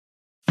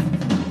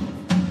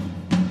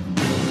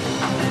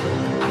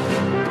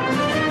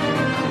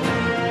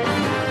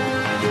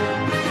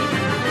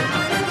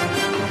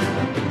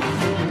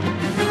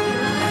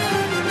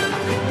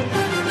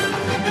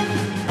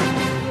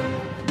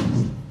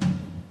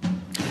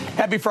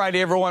Happy Friday,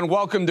 everyone.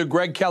 Welcome to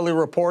Greg Kelly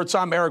Reports.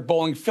 I'm Eric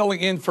Bolling,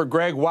 filling in for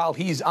Greg while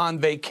he's on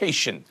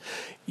vacation.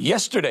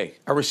 Yesterday,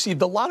 I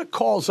received a lot of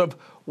calls of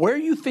where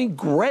you think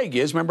Greg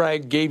is. Remember, I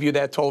gave you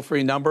that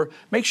toll-free number.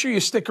 Make sure you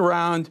stick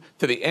around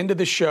to the end of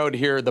the show to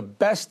hear the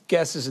best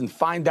guesses and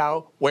find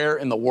out where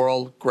in the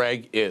world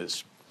Greg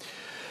is.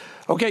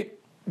 Okay,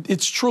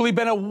 it's truly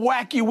been a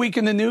wacky week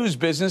in the news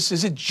business.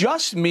 Is it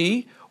just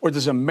me, or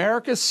does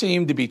America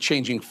seem to be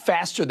changing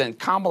faster than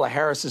Kamala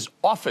Harris's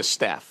office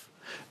staff?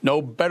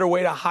 No better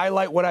way to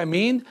highlight what I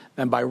mean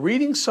than by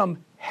reading some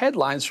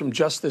headlines from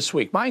just this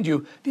week. Mind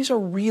you, these are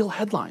real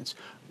headlines.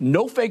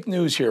 No fake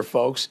news here,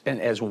 folks. And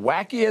as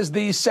wacky as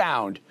these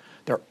sound,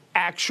 they're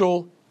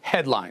actual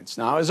headlines.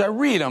 Now, as I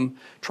read them,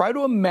 try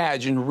to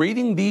imagine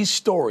reading these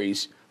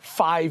stories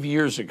 5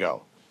 years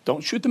ago.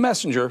 Don't shoot the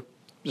messenger,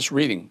 just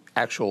reading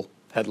actual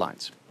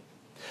headlines.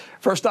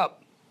 First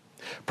up,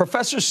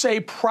 professors say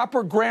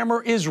proper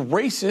grammar is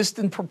racist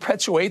and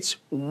perpetuates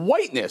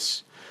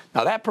whiteness.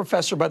 Now, that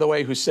professor, by the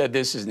way, who said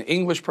this is an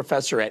English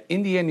professor at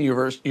Indiana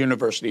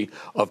University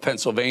of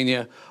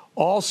Pennsylvania,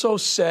 also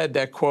said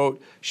that,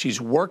 quote, she's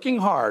working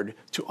hard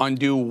to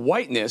undo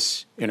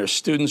whiteness in her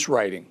students'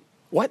 writing.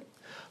 What?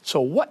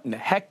 So what in the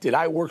heck did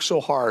I work so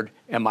hard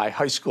in my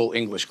high school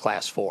English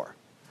class for?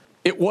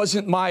 It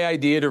wasn't my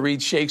idea to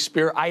read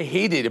Shakespeare. I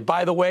hated it.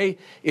 By the way,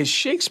 is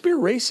Shakespeare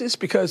racist?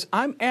 Because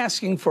I'm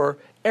asking for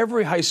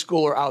every high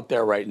schooler out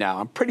there right now.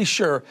 I'm pretty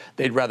sure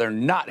they'd rather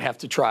not have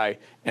to try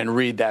and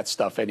read that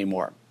stuff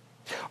anymore.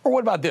 Or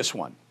what about this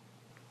one?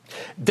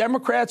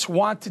 Democrats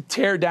want to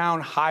tear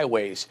down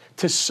highways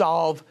to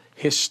solve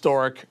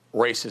historic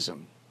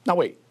racism. Now,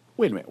 wait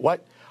a minute.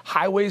 What?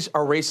 Highways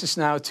are racist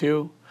now,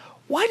 too?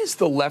 Why does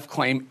the left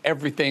claim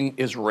everything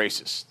is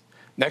racist?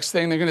 Next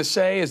thing they're going to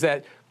say is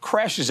that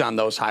crashes on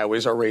those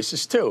highways are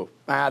racist, too.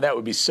 That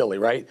would be silly,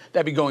 right?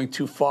 That'd be going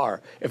too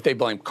far if they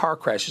blame car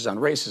crashes on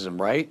racism,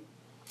 right?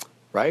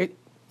 Right?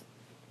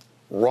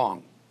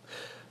 Wrong.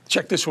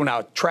 Check this one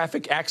out.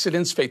 Traffic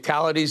accidents,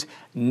 fatalities,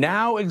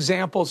 now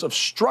examples of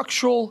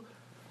structural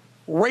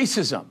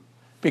racism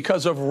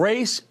because of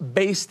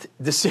race-based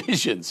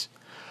decisions.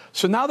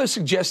 So now they're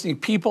suggesting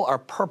people are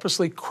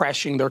purposely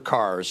crashing their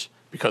cars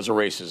because of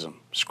racism.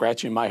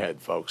 Scratching my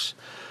head, folks.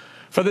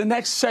 For the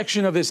next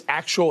section of this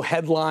actual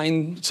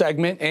headline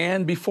segment,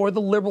 and before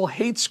the liberal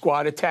hate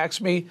squad attacks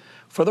me,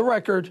 for the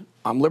record,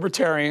 I'm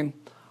libertarian.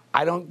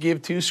 I don't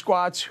give two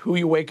squats who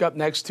you wake up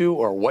next to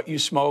or what you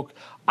smoke.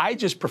 I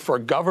just prefer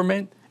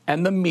government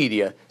and the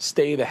media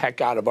stay the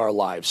heck out of our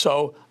lives.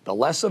 So the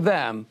less of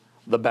them,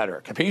 the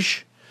better.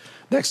 Capiche?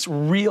 Next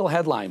real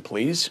headline,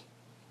 please.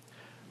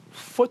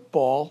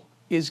 Football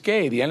is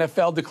gay. The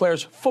NFL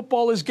declares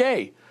football is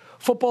gay.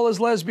 Football is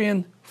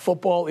lesbian.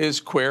 Football is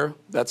queer.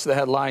 That's the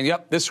headline.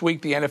 Yep, this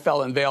week the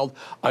NFL unveiled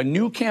a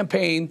new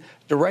campaign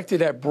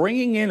directed at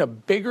bringing in a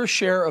bigger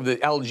share of the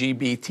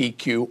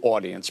LGBTQ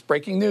audience.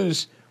 Breaking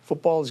news,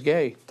 football is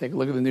gay. Take a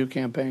look at the new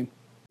campaign.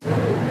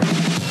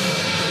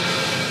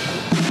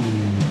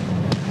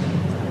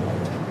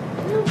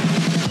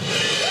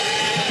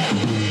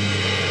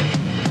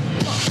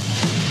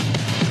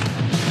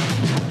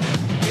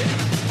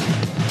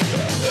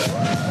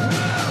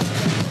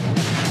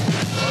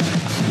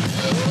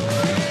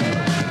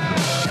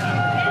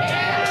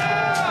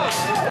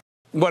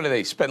 What do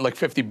they spend, like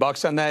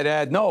 $50 on that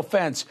ad? No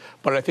offense,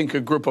 but I think a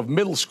group of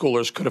middle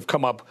schoolers could have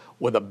come up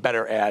with a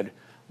better ad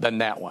than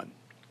that one.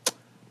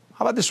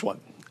 How about this one?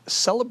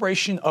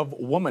 Celebration of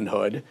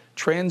womanhood.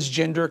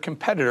 Transgender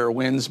competitor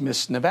wins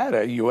Miss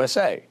Nevada,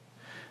 USA.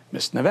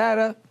 Miss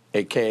Nevada,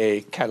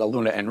 a.k.a.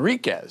 Catalina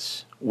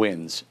Enriquez,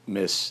 wins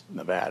Miss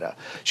Nevada.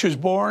 She was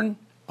born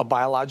a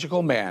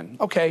biological man.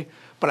 Okay,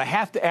 but I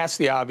have to ask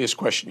the obvious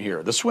question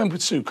here. The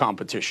swimsuit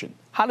competition.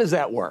 How does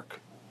that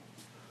work?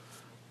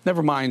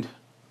 Never mind.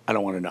 I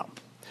don't want to know.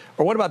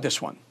 Or what about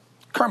this one?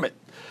 Kermit.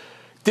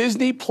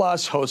 Disney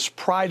Plus hosts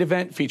Pride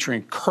event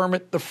featuring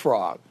Kermit the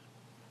Frog.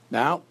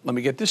 Now, let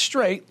me get this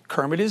straight.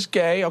 Kermit is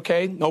gay,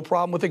 okay, no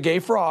problem with a gay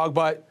frog,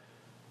 but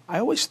I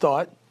always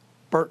thought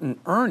Bert and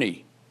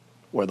Ernie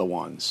were the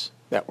ones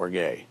that were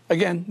gay.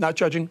 Again, not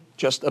judging,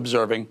 just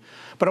observing.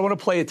 But I want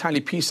to play a tiny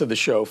piece of the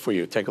show for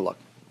you. Take a look.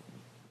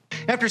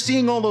 After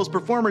seeing all those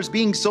performers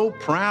being so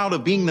proud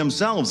of being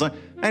themselves,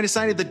 I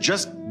decided that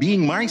just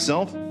being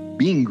myself,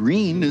 being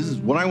green, is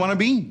what I want to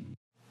be.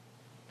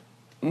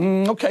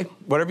 Okay,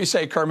 whatever you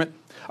say, Kermit.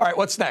 All right,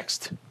 what's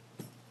next?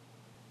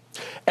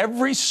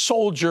 Every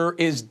soldier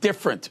is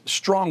different,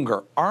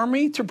 stronger.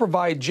 Army to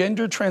provide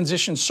gender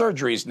transition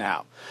surgeries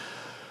now.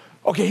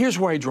 Okay, here's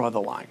where I draw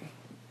the line.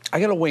 I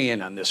got to weigh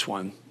in on this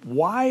one.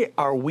 Why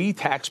are we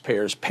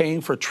taxpayers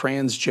paying for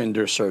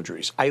transgender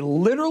surgeries? I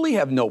literally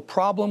have no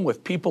problem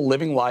with people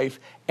living life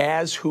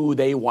as who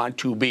they want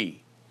to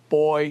be.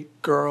 Boy,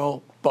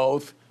 girl,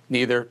 both,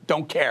 neither,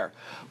 don't care.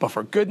 But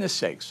for goodness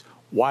sakes,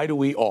 why do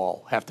we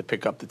all have to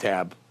pick up the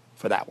tab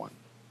for that one?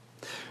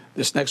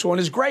 This next one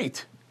is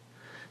great.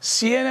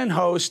 CNN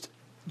host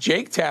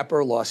Jake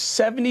Tapper lost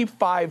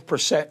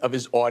 75% of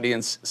his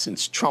audience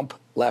since Trump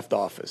left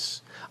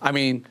office. I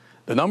mean,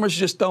 the numbers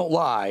just don't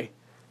lie.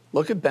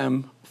 Look at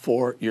them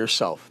for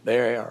yourself.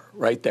 They are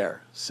right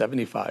there,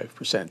 75%.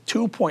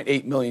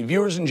 2.8 million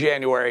viewers in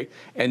January,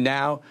 and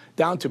now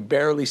down to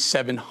barely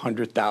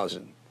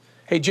 700,000.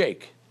 Hey,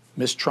 Jake,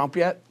 miss Trump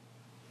yet?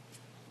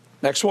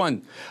 Next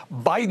one.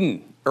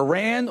 Biden,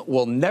 Iran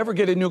will never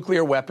get a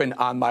nuclear weapon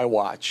on my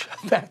watch.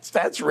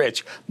 That's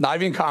rich. Not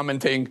even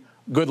commenting.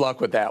 Good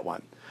luck with that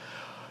one.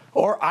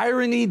 Or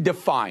irony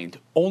defined.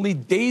 Only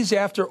days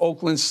after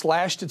Oakland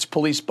slashed its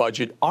police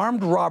budget,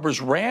 armed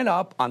robbers ran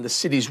up on the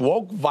city's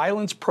woke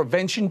violence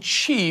prevention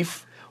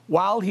chief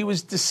while he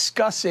was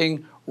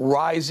discussing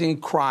rising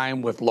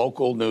crime with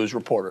local news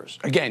reporters.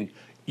 Again,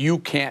 you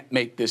can't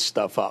make this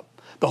stuff up.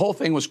 The whole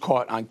thing was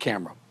caught on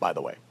camera, by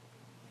the way.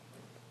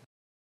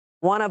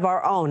 One of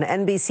our own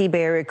NBC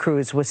Bay Area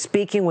crews was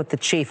speaking with the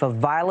chief of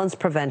violence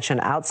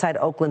prevention outside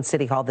Oakland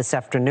City Hall this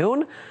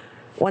afternoon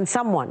when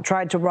someone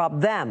tried to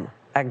rob them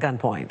at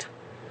gunpoint.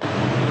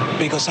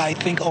 Because I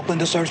think Oakland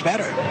deserves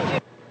better.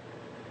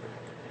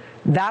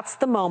 That's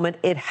the moment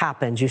it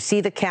happened. You see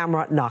the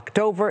camera knocked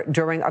over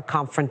during a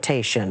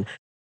confrontation.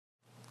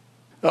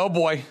 Oh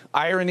boy,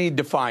 irony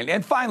defined.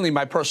 And finally,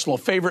 my personal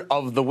favorite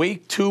of the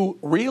week, too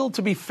real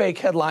to be fake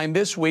headline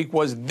this week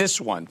was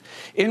this one.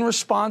 In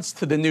response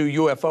to the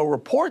new UFO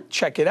report,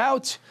 check it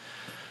out.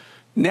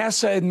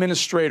 NASA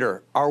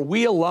administrator, are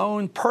we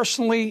alone?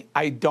 Personally,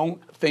 I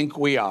don't think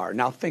we are.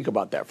 Now think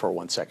about that for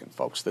 1 second,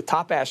 folks. The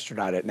top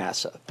astronaut at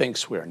NASA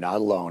thinks we are not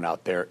alone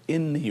out there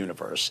in the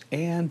universe,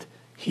 and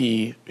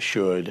he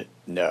should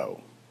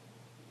know.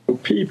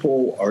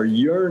 People are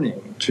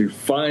yearning to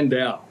find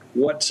out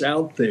what's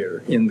out there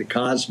in the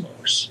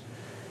cosmos.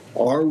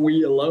 Are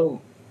we alone?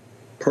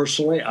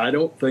 Personally, I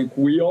don't think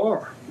we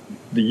are.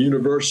 The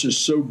universe is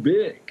so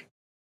big.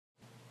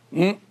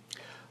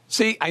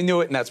 See, I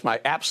knew it, and that's my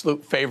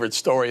absolute favorite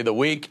story of the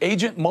week.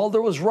 Agent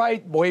Mulder was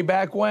right way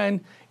back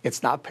when.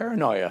 It's not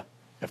paranoia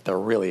if they're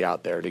really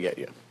out there to get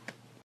you.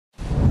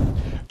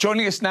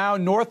 Joining us now,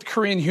 North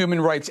Korean human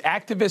rights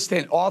activist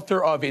and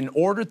author of In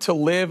Order to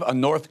Live, A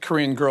North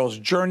Korean Girl's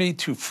Journey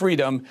to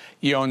Freedom,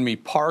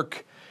 Yeonmi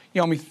Park.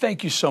 Yeonmi,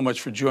 thank you so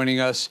much for joining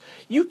us.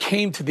 You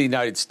came to the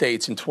United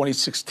States in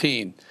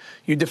 2016.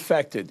 You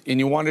defected, and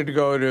you wanted to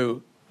go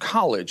to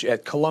college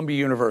at Columbia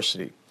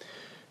University.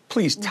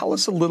 Please tell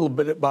us a little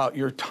bit about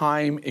your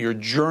time, your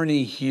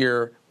journey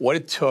here, what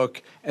it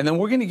took, and then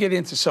we're going to get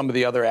into some of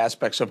the other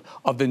aspects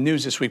of the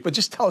news this week. But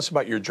just tell us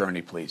about your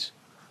journey, please.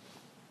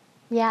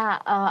 Yeah,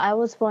 I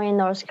was born in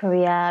North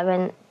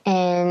Korea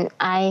and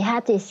I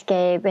had to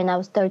escape when I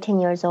was 13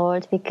 years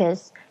old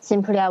because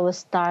simply I was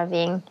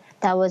starving.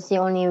 That was the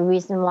only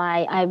reason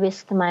why I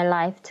risked my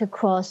life to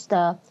cross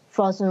the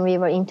frozen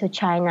river into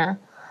China.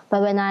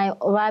 But when I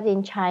arrived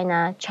in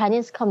China,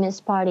 Chinese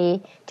Communist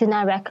Party did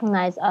not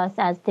recognize us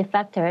as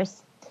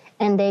defectors,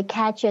 and they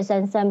catch us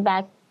and send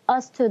back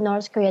us to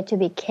North Korea to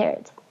be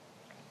killed.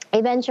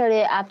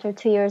 Eventually, after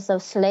 2 years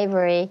of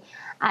slavery,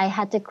 I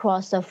had to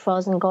cross the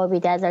frozen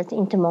Gobi Desert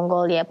into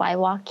Mongolia by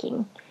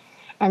walking.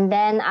 And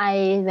then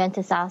I went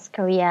to South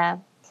Korea.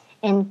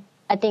 And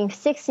I think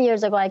 6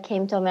 years ago, I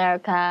came to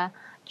America,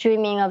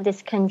 dreaming of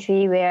this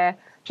country where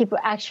people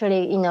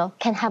actually,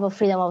 can have a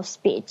freedom of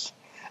speech.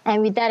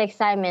 And with that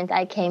excitement,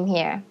 I came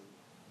here.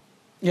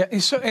 Yeah,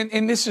 so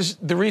and this is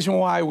the reason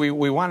why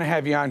we want to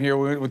have you on here.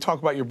 We'll talk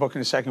about your book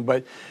in a second,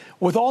 but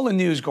with all the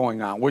news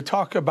going on, we'll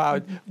talk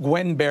about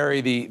Gwen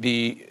Berry,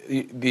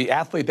 the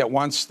athlete that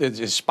is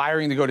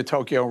aspiring to go to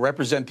Tokyo and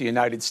represent the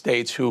United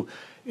States, who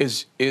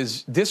is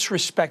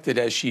disrespected,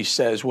 as she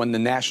says, when the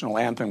national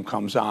anthem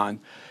comes on.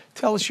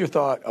 Tell us your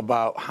thought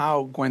about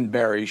how Gwen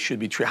Berry should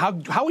be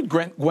treated. How would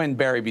Gwen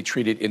Berry be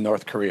treated in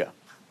North Korea?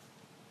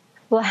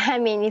 Well, I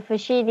mean, if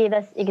she did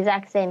the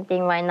exact same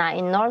thing right now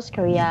in North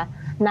Korea,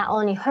 not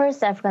only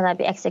herself going to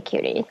be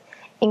executed,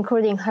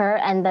 including her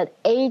and the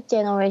 8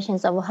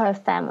 generations of her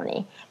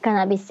family going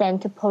to be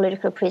sent to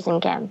political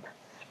prison camp.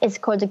 It's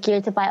called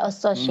guilt by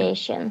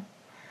association.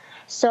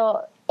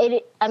 So,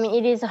 it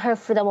is her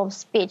freedom of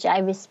speech. I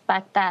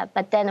respect that.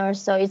 But then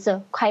also it's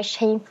quite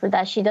shameful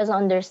that she doesn't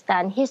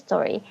understand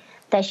history,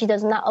 that she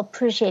does not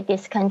appreciate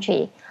this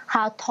country,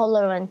 how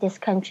tolerant this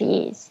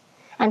country is,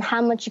 and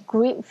how much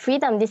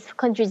freedom this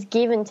country is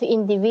given to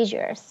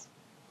individuals.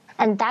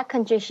 And that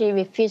country she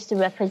refused to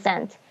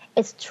represent.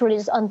 It's truly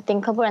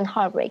unthinkable and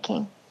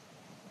heartbreaking.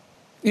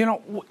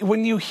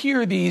 When you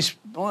hear these,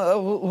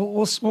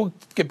 we'll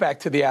get back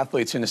to the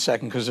athletes in a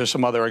second because there's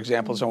some other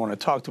examples I want to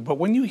talk to. But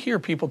when you hear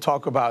people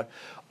talk about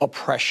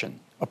oppression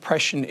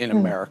in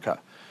America,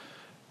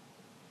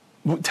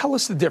 tell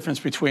us the difference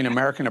between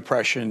American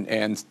oppression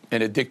and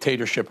a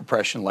dictatorship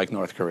oppression like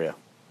North Korea.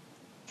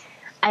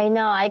 I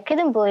know. I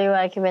couldn't believe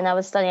when I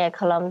was studying at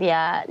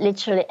Columbia,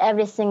 literally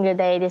every single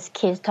day, these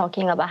kids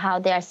talking about how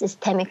they are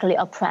systemically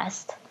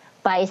oppressed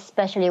by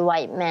especially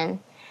white men.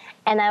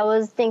 And I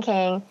was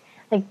thinking,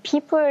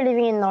 people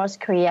living in North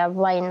Korea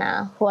right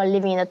now who are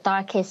living in the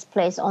darkest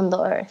place on the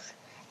earth,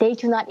 they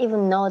do not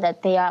even know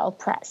that they are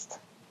oppressed.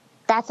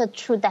 That's a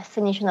true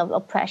definition of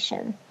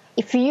oppression.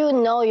 If you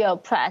know you're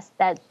oppressed,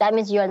 that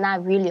means you're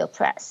not really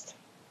oppressed.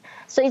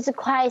 So it's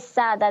quite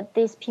sad that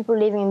these people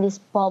living in this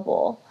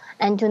bubble,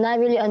 and do not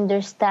really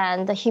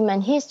understand the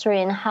human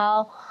history and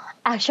how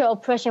actual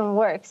oppression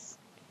works.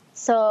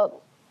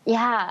 So,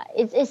 yeah,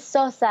 it's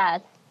so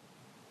sad.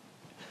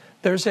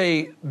 There's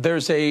a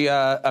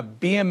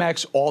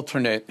BMX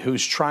alternate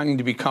who's trying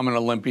to become an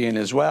Olympian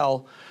as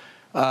well,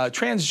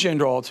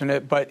 transgender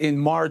alternate. But in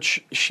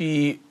March,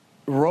 she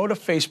wrote a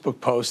Facebook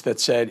post that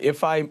said,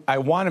 if I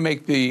want to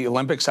make the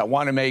Olympics, I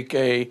want to make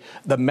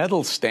the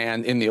medal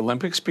stand in the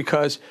Olympics,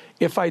 because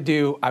if I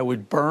do, I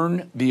would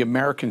burn the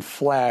American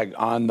flag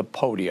on the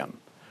podium.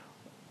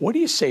 What do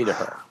you say to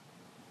her?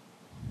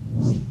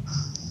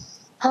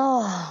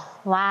 Oh,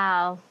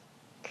 wow.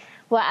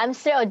 Well, I'm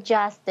still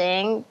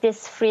adjusting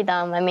this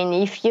freedom. I mean,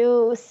 if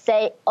you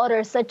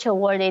utter such a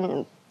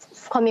word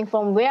coming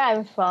from where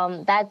I'm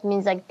from, that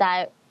means like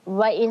that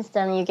right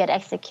instantly you get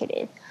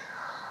executed.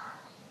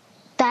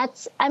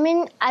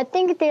 I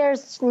think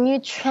there's new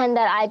trend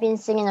that I've been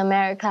seeing in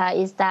America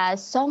is that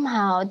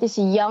somehow these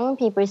young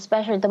people,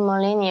 especially the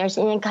millennials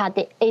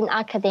in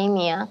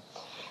academia,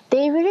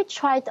 they really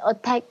try to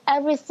attack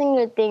every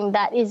single thing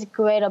that is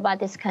great about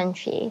this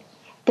country.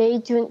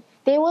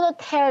 They want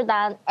to tear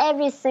down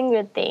every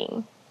single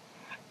thing.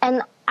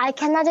 And I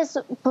cannot just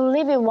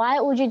believe it. Why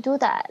would you do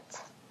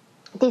that?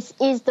 This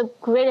is the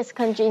greatest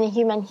country in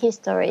human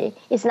history.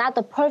 It's not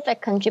the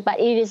perfect country, but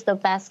it is the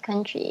best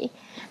country.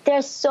 There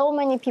are so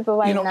many people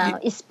now,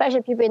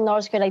 especially people in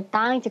North Korea,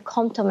 dying to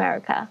come to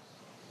America.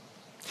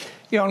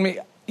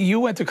 You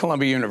went to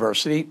Columbia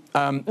University.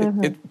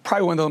 It's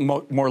probably one of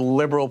the more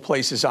liberal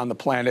places on the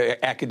planet,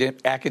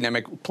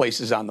 academic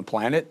places on the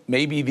planet,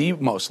 maybe the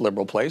most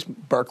liberal place.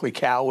 Berkeley,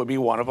 Cal would be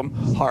one of them,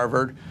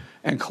 Harvard,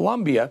 and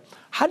Columbia.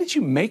 How did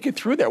you make it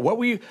through there? What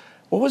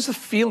was the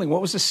feeling? What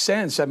was the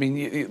sense? I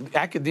mean,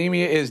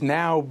 academia is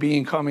now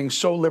becoming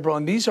so liberal,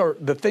 and these are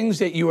the things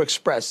that you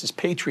express, this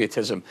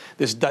patriotism,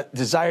 this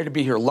desire to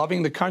be here,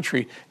 loving the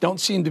country, don't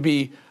seem to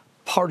be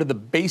part of the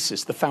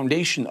basis, the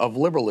foundation of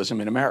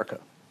liberalism in America.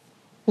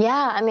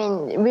 Yeah, I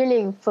mean,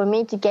 really, for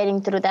me to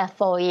getting through that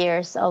 4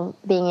 years of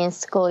being in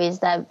school is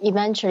that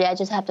eventually I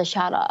just have to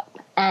shut up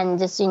and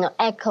just,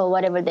 echo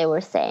whatever they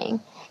were saying.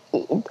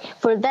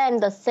 For them,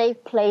 the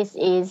safe place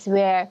is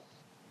where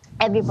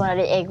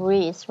everybody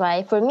agrees,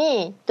 right? For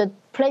me, the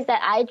place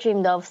that I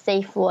dreamed of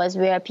safe was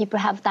where people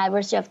have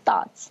diversity of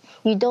thoughts.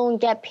 You don't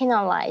get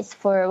penalized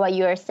for what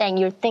you're saying.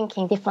 You're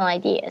thinking different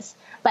ideas.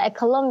 But at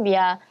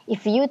Columbia,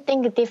 if you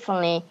think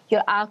differently,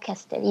 you're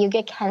outcasted. You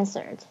get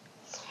censored.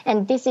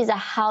 And this is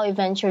how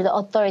eventually the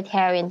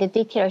the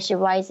dictatorship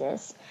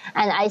rises.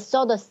 And I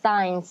saw the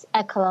signs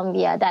at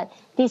Columbia that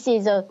this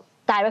is a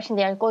direction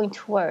they are going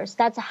towards.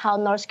 That's how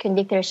North Korean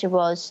dictatorship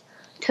was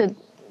till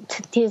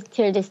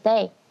this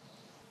day.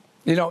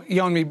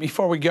 Yeonmi,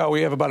 before we go,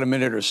 we have about a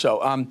minute or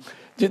so.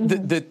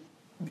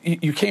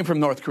 You came from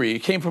North Korea. You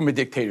came from a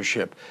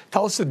dictatorship.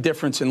 Tell us the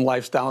difference in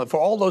lifestyle. For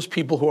all those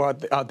people who are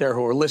out there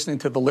who are listening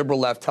to the liberal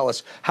left, tell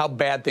us how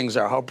bad things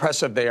are, how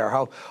oppressive they are,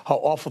 how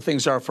awful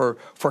things are for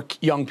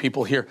young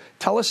people here.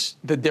 Tell us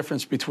the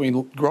difference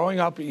between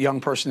growing up a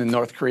young person in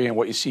North Korea and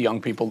what you see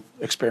young people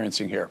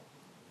experiencing here.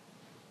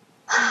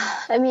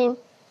 I mean,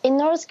 in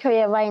North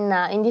Korea right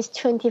now, in this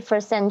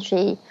 21st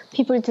century,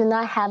 people do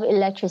not have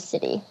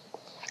electricity.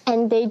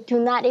 And they do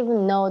not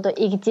even know the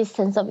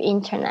existence of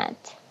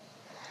internet.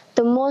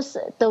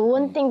 The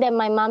one thing that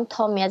my mom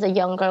told me as a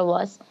young girl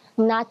was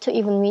not to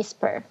even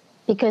whisper,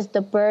 because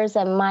the birds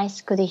and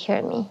mice could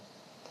hear me.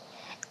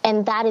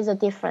 And that is a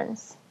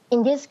difference.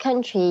 In this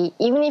country,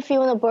 even if you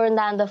want to burn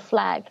down the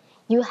flag,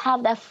 you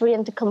have that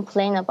freedom to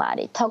complain about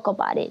it, talk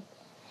about it.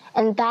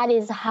 And that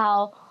is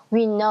how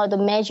we know the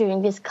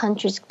measuring this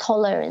country's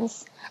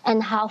tolerance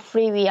and how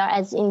free we are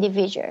as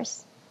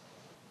individuals.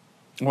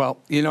 Well,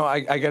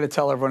 I got to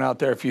tell everyone out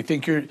there, if you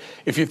think you're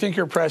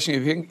oppressed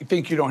and you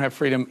think you don't have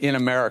freedom in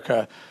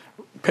America,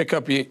 pick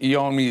up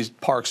Yeonmi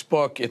Park's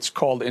book. It's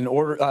called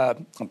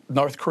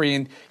North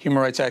Korean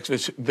Human Rights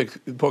Activist.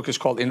 The book is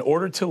called In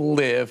Order to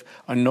Live: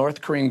 A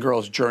North Korean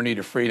Girl's Journey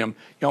to Freedom.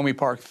 Yeonmi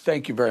Park,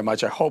 thank you very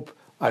much. I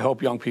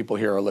hope young people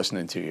here are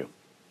listening to you.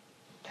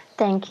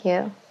 Thank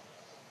you.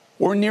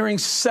 We're nearing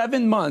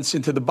 7 months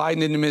into the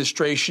Biden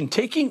administration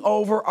taking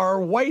over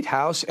our White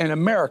House, and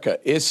America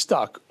is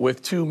stuck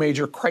with two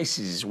major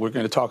crises. We're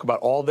going to talk about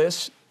all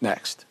this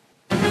next.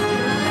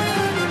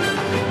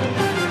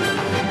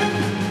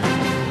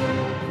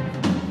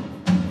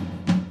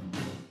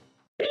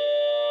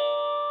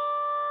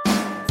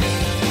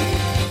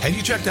 Have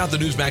you checked out the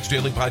Newsmax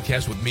Daily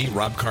Podcast with me,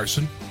 Rob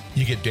Carson?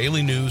 You get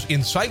daily news,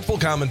 insightful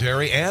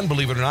commentary, and,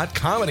 believe it or not,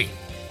 comedy.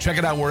 Check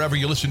it out wherever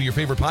you listen to your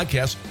favorite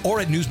podcasts or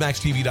at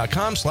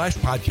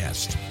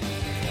newsmaxtv.com/podcast.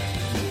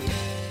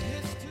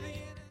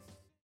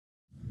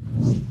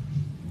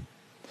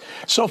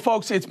 So,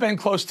 folks, it's been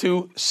close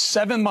to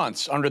 7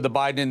 months under the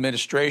Biden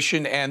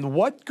administration. And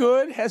what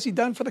good has he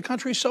done for the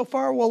country so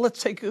far? Well,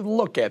 let's take a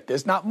look at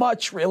this. Not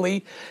much,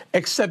 really,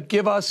 except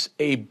give us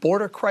a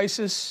border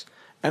crisis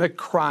and a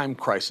crime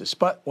crisis.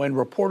 But when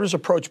reporters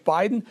approach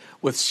Biden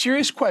with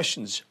serious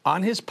questions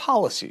on his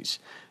policies,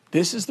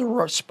 this is the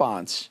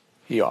response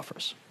he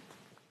offers.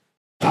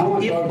 I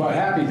want to talk about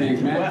happy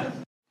things,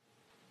 man.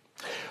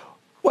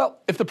 Well,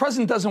 if the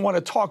president doesn't want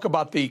to talk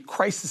about the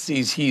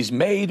crises he's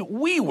made,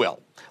 we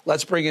will.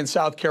 Let's bring in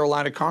South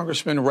Carolina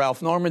Congressman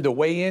Ralph Norman to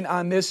weigh in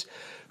on this,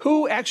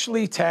 who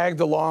actually tagged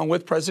along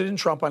with President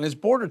Trump on his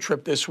border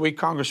trip this week.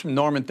 Congressman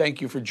Norman,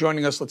 thank you for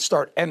joining us. Let's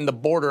start End the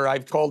Border.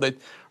 I've called it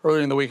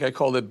earlier in the week, I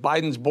called it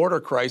Biden's border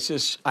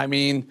crisis. I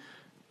mean,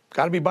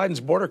 got to be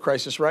Biden's border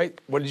crisis, right?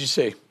 What did you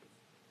see?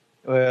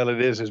 Well,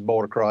 it is his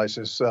border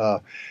crisis.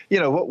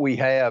 What we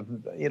have,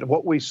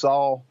 what we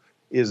saw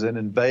is an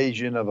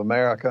invasion of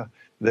America.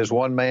 There's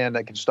one man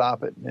that can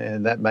stop it,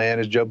 and that man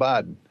is Joe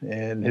Biden,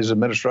 and his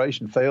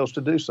administration fails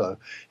to do so.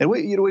 And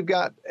we've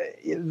got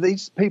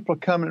these people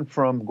coming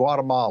from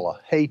Guatemala,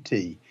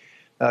 Haiti,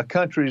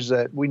 countries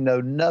that we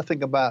know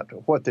nothing about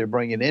what they're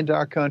bringing into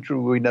our country.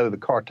 We know the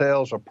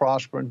cartels are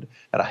prospering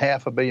at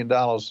 $500 million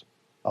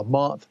a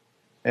month.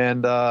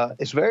 And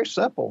it's very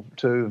simple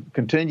to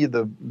continue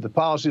the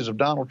policies of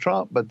Donald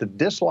Trump, but the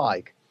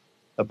dislike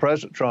of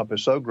President Trump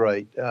is so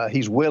great.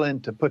 He's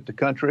willing to put the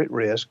country at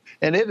risk,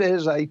 and it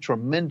is a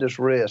tremendous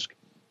risk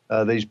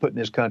that he's putting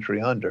his country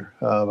under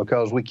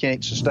because we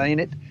can't sustain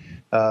it.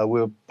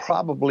 We'll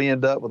probably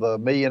end up with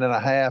 1.5 million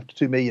to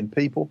 2 million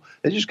people.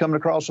 They're just coming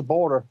across the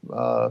border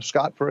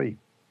scot-free.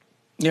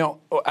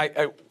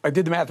 I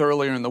did the math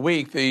earlier in the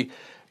week.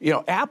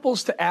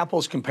 Apples to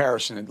apples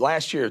comparison.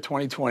 Last year,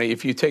 2020,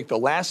 if you take the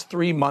last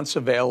 3 months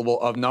available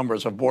of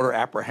numbers of border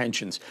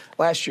apprehensions,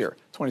 last year,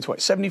 2020,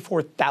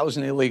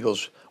 74,000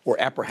 illegals were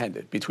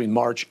apprehended between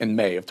March and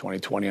May of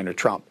 2020 under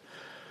Trump.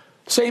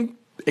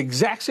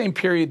 Exact same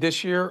period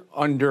this year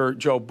under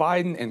Joe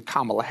Biden and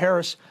Kamala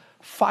Harris,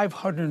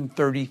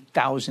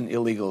 530,000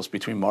 illegals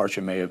between March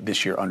and May of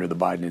this year under the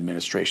Biden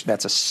administration.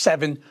 That's a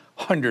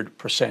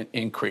 700%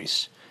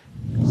 increase.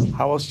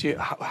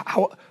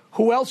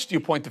 Who else do you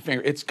point the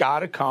finger? It's got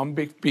to come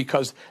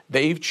because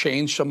they've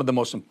changed some of the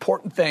most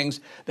important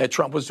things that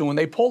Trump was doing.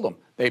 They pulled them.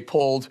 They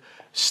pulled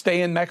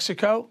stay in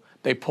Mexico.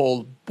 They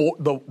pulled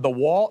the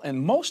wall.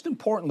 And most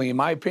importantly, in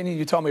my opinion,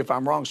 you tell me if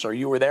I'm wrong, sir,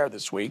 you were there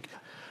this week.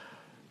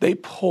 They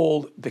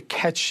pulled the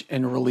catch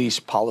and release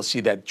policy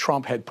that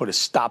Trump had put a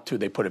stop to.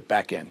 They put it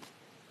back in.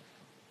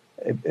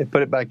 It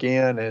put it back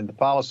in, and the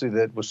policy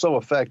that was so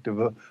effective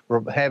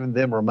of having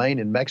them remain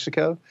in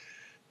Mexico.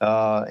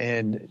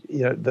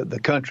 The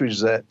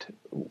countries that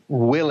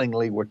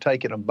willingly were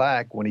taking them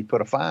back when he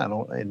put a fine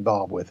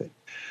involved with it.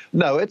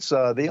 No, it's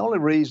the only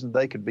reason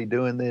they could be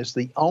doing this.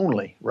 The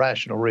only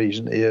rational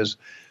reason is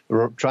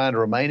trying to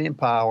remain in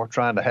power,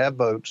 trying to have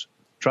votes,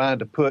 trying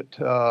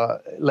to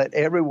let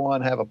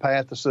everyone have a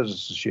path to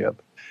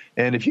citizenship.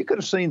 And if you could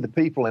have seen the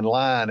people in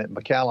line at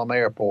McCallum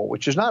Airport,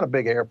 which is not a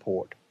big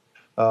airport,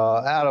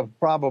 out of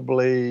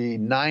probably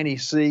 90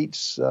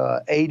 seats,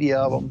 80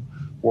 of them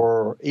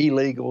were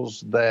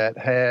illegals that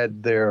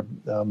had their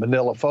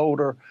manila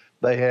folder.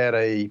 They had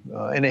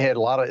and they had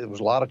it was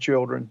a lot of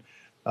children.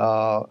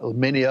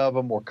 Many of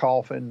them were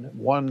coughing.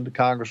 One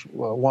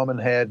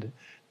congresswoman had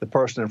the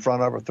person in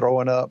front of her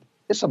throwing up.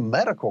 It's a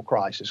medical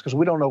crisis because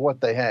we don't know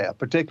what they have,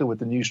 particularly with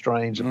the new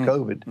strains of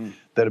COVID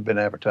that have been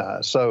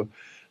advertised. So,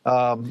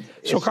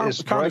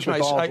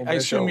 Congressman,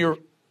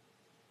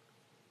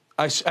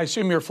 I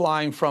assume you're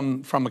flying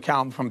from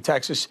McAllen, from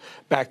Texas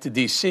back to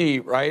D.C.,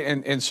 right?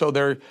 And so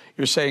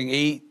you're saying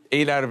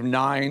eight out of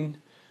 90%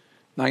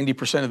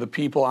 of the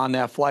people on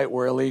that flight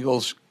were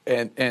illegals.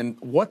 And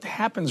what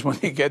happens when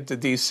they get to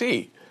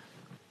D.C.?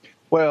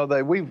 Well,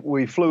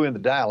 we flew into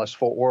Dallas,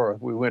 Fort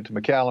Worth. We went to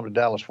McAllen to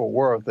Dallas, Fort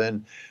Worth.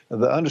 And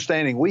the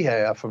understanding we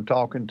have from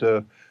talking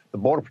to the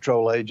Border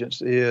Patrol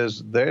agents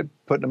is they're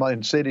putting them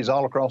in cities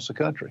all across the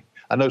country.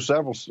 I know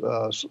several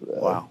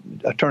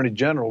attorney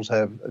generals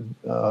have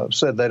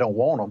said they don't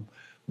want them,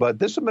 but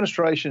this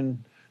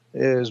administration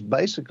is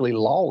basically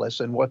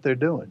lawless in what they're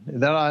doing.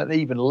 They're not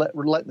even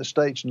letting the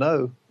states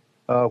know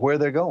where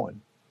they're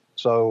going.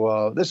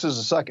 So this is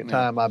the second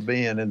time I've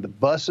been in the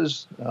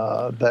buses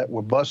that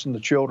were busing the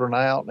children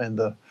out, and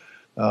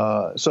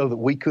so that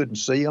we couldn't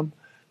see them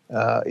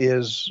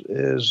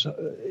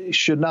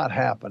should not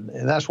happen,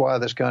 and that's why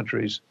this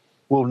country's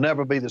will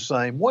never be the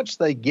same. Once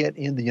they get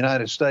in the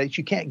United States,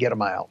 you can't get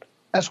them out.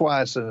 That's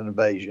why it's an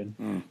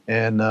invasion.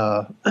 And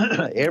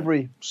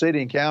every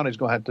city and county is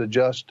going to have to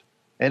adjust,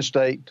 and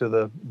state, to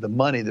the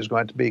money that's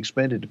going to have to be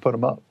expended to put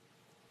them up.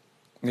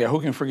 Yeah,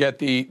 who can forget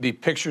the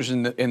pictures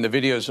in the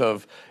videos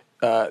of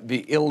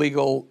the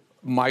illegal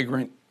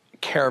migrant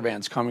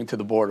caravans coming to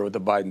the border with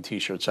the Biden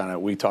T-shirts on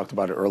it? We talked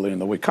about it earlier in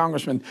the week.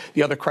 Congressman,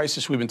 the other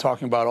crisis we've been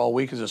talking about all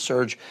week is a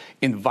surge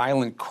in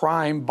violent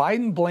crime.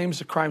 Biden blames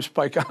the crime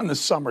spike on the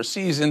summer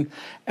season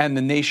and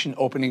the nation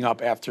opening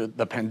up after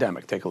the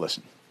pandemic. Take a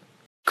listen.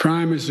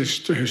 Crime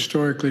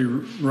historically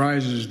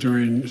rises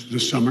during the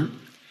summer.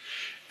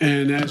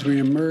 And as we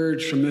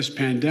emerge from this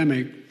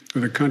pandemic,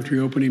 with the country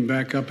opening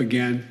back up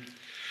again,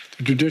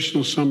 the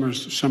traditional summer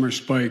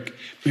spike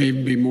may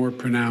even be more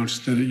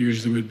pronounced than it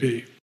usually would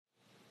be.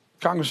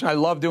 Congressman, I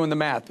love doing the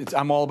math.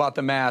 I'm all about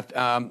the math.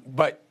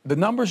 But the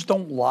numbers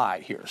don't lie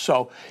here.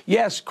 So,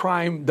 yes,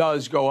 crime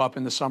does go up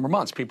in the summer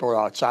months. People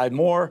are outside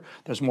more,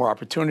 there's more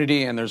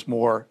opportunity, and there's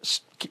more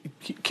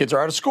kids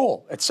are out of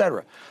school, et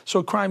cetera.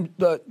 So crime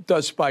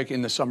does spike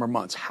in the summer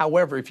months.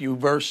 However, if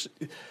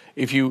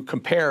you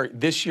compare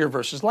this year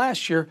versus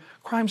last year,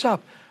 crime's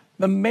up.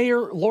 The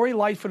mayor, Lori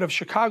Lightfoot of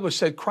Chicago,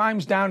 said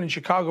crime's down in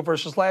Chicago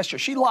versus last year.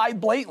 She lied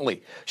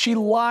blatantly. She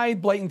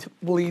lied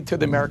blatantly to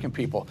the American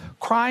people.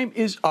 Crime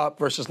is up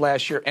versus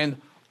last year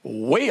and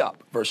way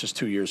up versus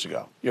 2 years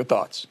ago. Your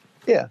thoughts?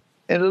 Yeah.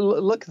 And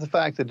look at the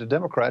fact that the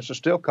Democrats are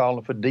still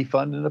calling for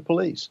defunding the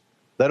police.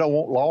 They don't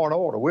want law and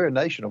order. We're a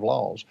nation of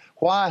laws.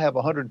 Why have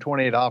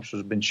 128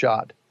 officers been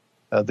shot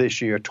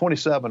this year,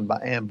 27 by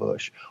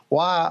ambush?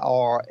 Why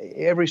are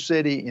every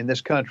city in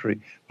this country,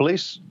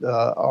 police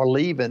are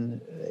leaving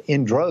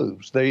in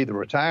droves? They're either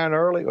retiring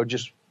early or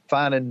just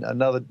finding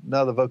another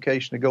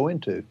vocation to go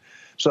into.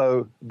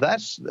 So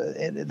that's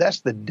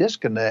the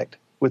disconnect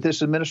with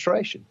this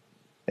administration.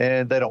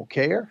 And they don't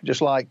care,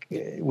 just like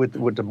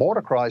with the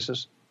border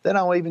crisis. They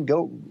don't even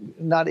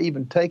not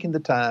even taking the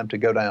time to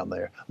go down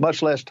there,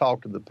 much less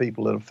talk to the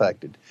people that are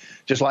affected.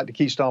 Just like the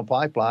Keystone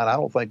Pipeline, I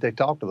don't think they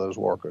talk to those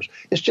workers.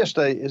 It's just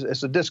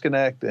it's a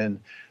disconnect,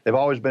 and they've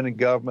always been in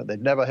government. They've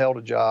never held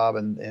a job,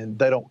 and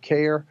they don't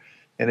care.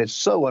 And it's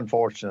so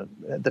unfortunate.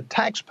 The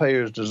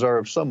taxpayers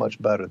deserve so much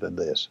better than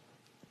this.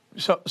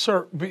 So,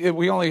 sir,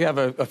 we only have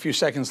a few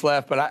seconds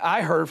left, but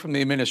I heard from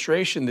the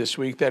administration this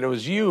week that it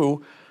was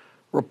you,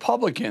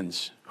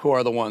 Republicans, who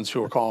are the ones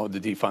who are calling to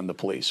defund the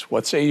police.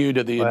 What say you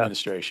to the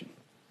administration?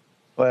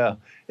 Well,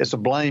 it's a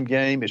blame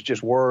game. It's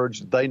just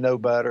words. They know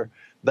better.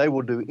 They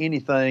will do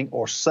anything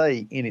or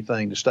say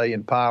anything to stay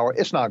in power.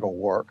 It's not going to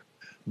work.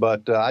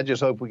 But I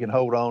just hope we can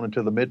hold on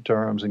until the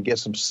midterms and get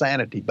some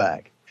sanity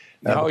back.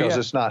 Because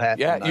it's not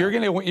happening. Yeah, now. you're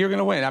going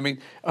to win. I mean,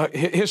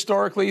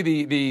 historically,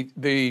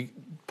 the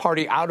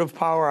party out of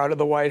power, out of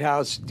the White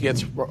House,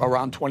 gets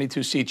around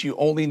 22 seats. You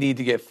only need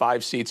to get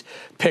 5 seats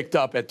picked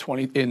up in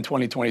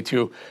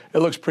 2022. It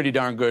looks pretty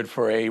darn good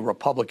for a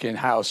Republican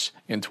House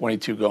in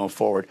 22 going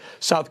forward.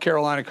 South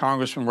Carolina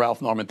Congressman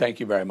Ralph Norman, thank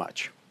you very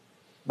much.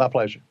 My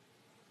pleasure.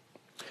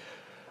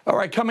 All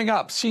right, coming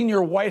up,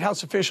 senior White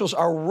House officials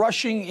are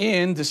rushing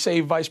in to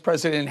save Vice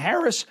President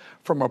Harris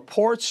from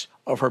reports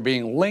of her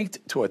being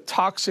linked to a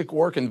toxic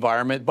work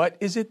environment. But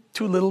is it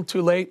too little,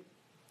 too late?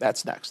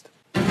 That's next.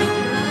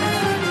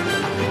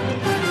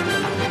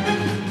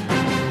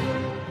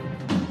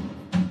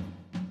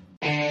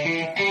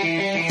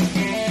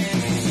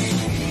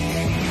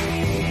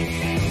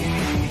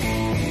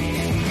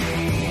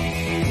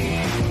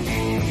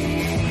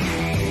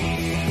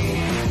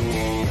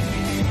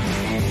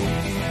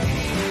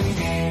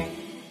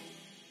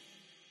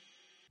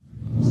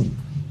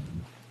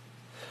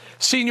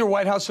 Senior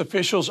White House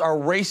officials are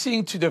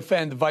racing to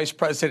defend Vice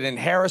President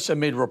Harris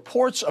amid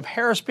reports of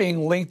Harris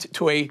being linked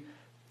to a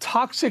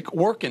toxic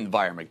work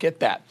environment. Get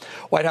that.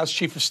 White House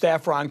Chief of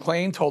Staff Ron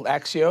Klain told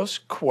Axios,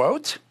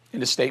 quote,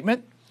 in a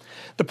statement,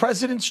 "The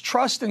president's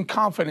trust and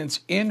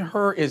confidence in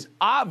her is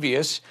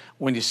obvious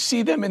when you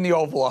see them in the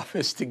Oval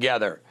Office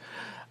together."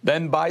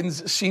 Then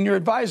Biden's senior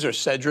advisor,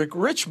 Cedric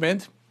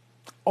Richmond,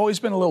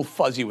 always been a little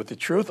fuzzy with the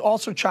truth,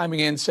 also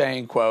chiming in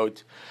saying,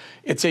 quote,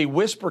 "It's a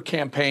whisper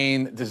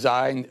campaign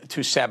designed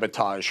to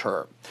sabotage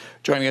her."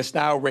 Joining us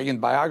now, Reagan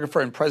biographer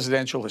and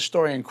presidential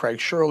historian Craig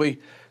Shirley.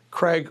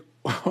 Craig,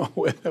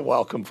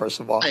 welcome, first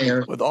of all. Hi,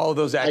 with all of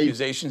those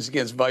accusations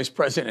against Vice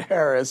President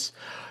Harris,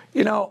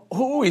 you know,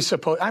 who are we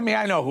supposed? I mean,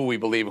 I know who we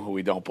believe and who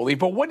we don't believe,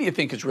 but what do you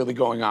think is really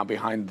going on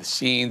behind the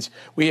scenes?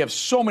 We have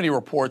so many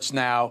reports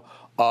now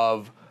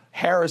of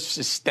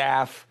Harris's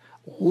staff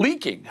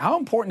leaking. How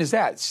important is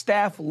that?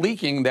 Staff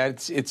leaking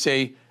that it's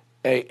a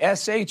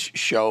SH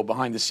show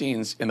behind the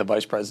scenes in the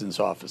vice president's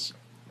office.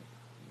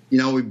 You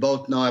know, we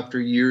both know after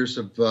years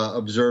of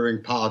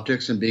observing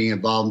politics and being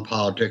involved in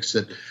politics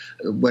that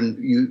when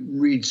you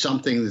read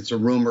something that's a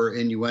rumor,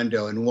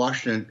 innuendo in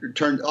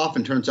Washington,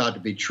 often turns out to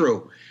be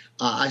true.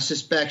 I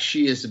suspect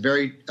she is a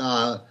very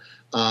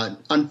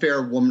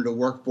unfair woman to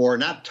work for.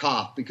 Not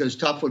tough, because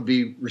tough would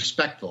be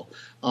respectful.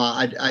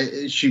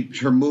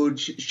 Her mood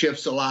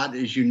shifts a lot,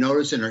 as you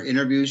notice in her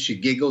interviews. She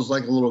giggles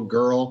like a little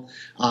girl.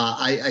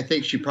 I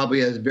think she probably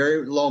has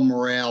very low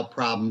morale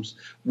problems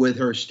with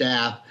her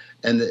staff,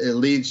 and it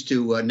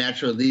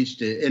naturally leads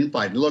to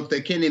infighting. Look,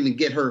 they can't even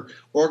get her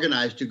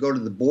organized to go to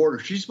the border.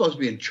 She's supposed to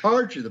be in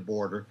charge of the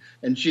border,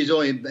 and she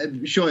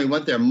only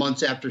went there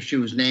months after she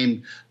was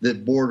named the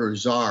border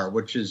czar,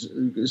 which is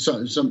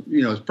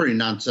it's pretty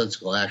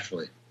nonsensical,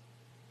 actually.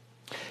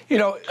 You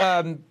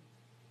know,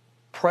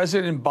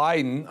 President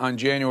Biden on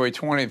January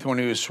 20th, when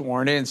he was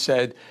sworn in,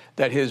 said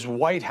that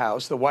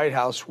the White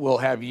House will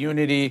have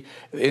unity,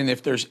 and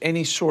if there's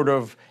any sort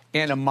of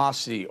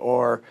animosity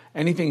or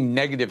anything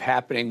negative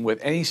happening with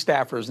any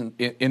staffers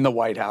in the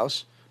White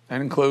House,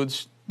 that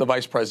includes the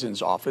vice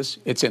president's office,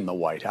 it's in the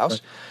White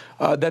House,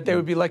 that they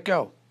would be let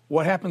go.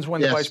 What happens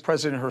when the vice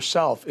president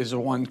herself is the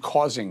one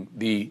causing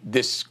the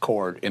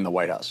discord in the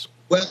White House?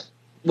 Well,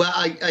 Well,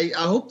 I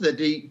hope that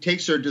he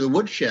takes her to the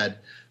woodshed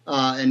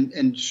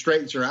and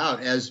straightens her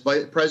out, as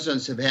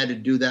presidents have had to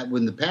do that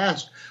in the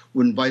past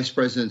when vice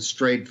presidents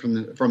strayed from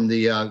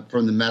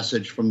the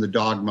message, from the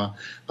dogma.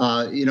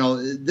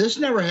 This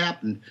never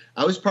happened.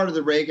 I was part of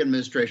the Reagan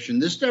administration.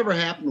 This never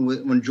happened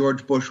when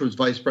George Bush was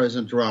vice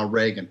president to Ronald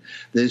Reagan.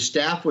 The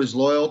staff was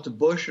loyal to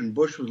Bush, and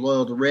Bush was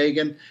loyal to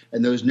Reagan,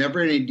 and there was never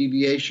any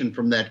deviation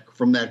from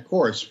that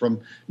course. From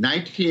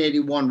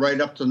 1981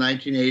 right up to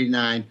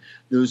 1989,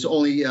 there was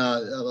only a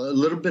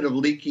little bit of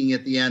leaking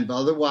at the end, but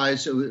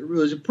otherwise it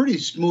was a pretty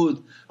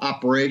smooth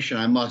operation,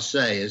 I must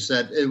say. Is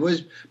that it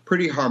was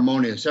pretty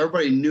harmonious.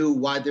 Everybody knew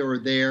why they were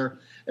there.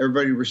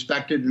 Everybody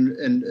respected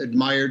and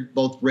admired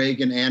both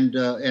Reagan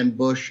and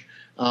Bush,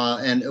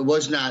 and it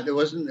wasn't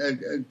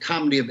a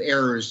comedy of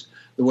errors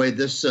the way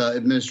this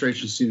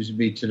administration seems to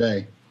be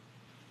today.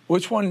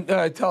 Which one?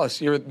 Tell us.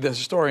 You're the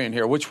historian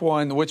here. Which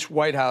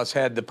White House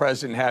had the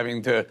president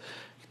having to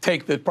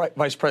take the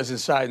vice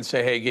president's side and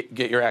say, "Hey,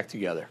 get your act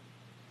together"?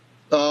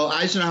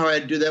 Eisenhower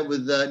had to do that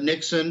with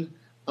Nixon.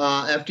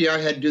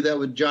 FDR had to do that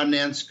with John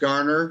Nance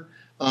Garner.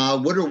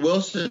 Woodrow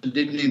Wilson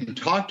didn't even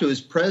talk to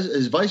his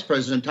vice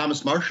president,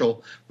 Thomas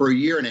Marshall, for a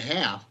year and a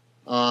half.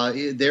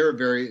 They were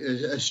very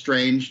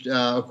estranged,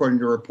 according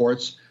to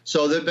reports.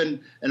 So they've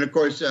been, and of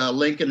course,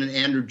 Lincoln and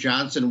Andrew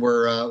Johnson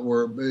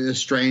were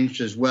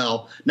estranged as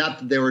well. Not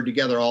that they were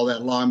together all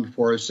that long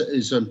before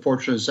his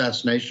unfortunate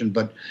assassination,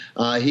 but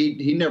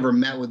he never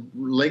met with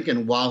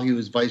Lincoln while he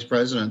was vice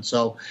president.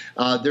 So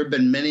there have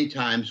been many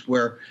times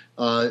where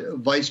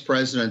vice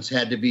presidents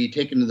had to be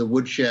taken to the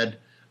woodshed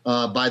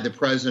by the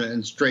president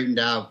and straightened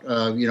out.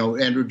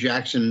 Andrew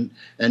Jackson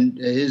and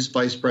his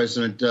vice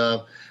president,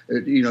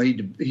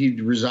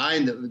 he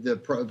resigned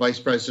the vice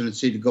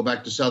presidency to go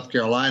back to South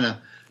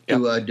Carolina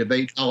to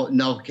debate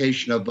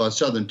nullification of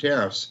Southern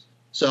tariffs.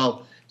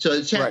 So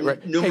it's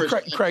happened numerous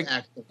times. Craig,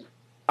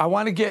 I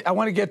want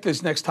to get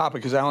this next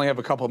topic because I only have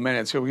a couple of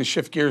minutes. So we can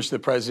shift gears to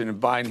President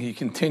Biden. He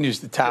continues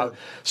to tout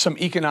some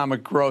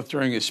economic growth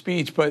during his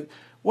speech, but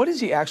what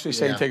does he actually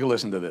say? Take a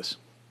listen to this.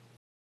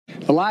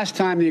 The last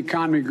time the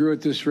economy grew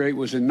at this rate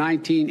was in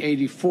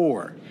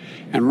 1984,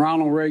 and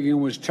Ronald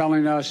Reagan was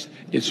telling us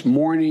it's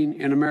morning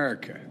in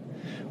America.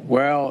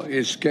 Well,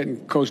 it's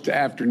getting close to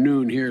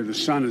afternoon here. The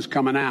sun is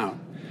coming out.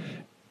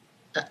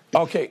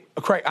 Okay,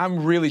 Craig,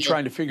 I'm really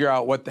trying to figure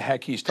out what the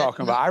heck he's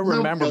talking about. I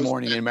remember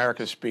Morning in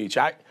America speech.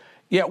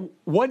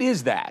 What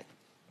is that?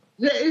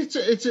 Yeah,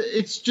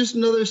 it's just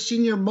another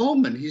senior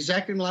moment. He's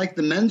acting like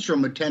the men's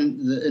room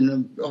attendant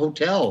in a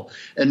hotel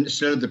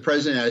instead of the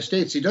president of the United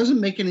States. He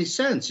doesn't make any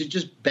sense. He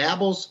just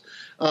babbles.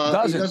 He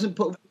doesn't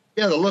put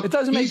together. Look, it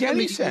doesn't make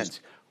any sense.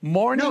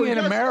 Morning in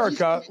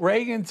America,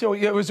 Reagan.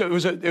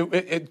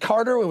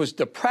 Carter was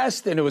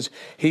depressed, and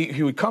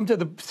he would come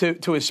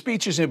to his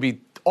speeches and it'd be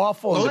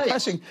awful and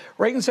depressing.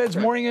 Reagan said it's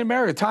morning in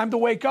America, time to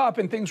wake up,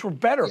 and things were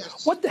better.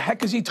 Yes. What the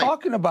heck is he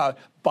talking about,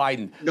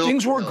 Biden?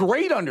 Things were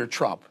great under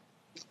Trump.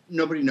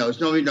 Nobody knows.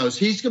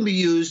 He's going to be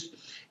used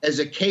as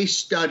a case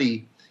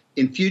study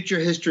in future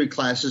history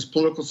classes,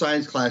 political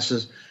science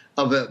classes,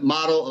 of a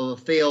model of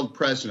a failed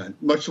president,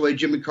 much the way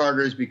Jimmy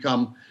Carter has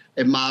become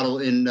a model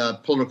in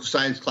political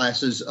science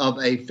classes of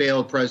a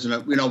failed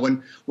president.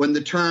 When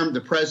the term the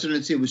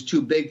presidency was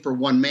too big for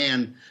one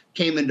man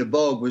came into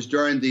vogue was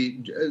during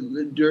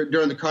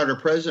the Carter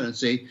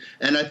presidency,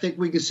 and I think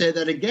we can say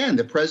that again.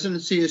 The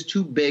presidency is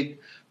too big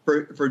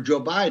for Joe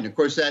Biden. Of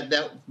course,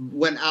 that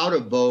went out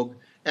of vogue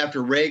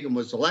after Reagan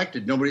was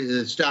elected.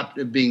 Nobody stopped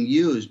it being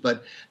used.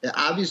 But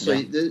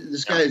obviously,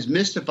 this guy is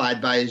mystified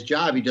by his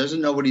job. He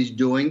doesn't know what he's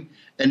doing,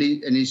 and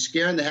he's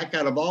scaring the heck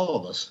out of all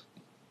of us.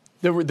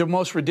 The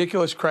most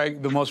ridiculous,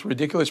 Craig, the most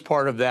ridiculous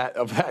part of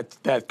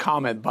that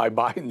comment by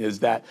Biden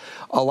is that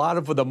a lot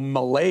of the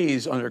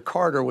malaise under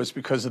Carter was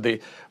because of the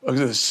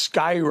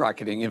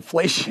skyrocketing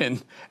inflation.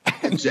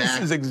 And this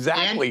is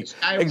exactly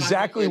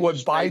what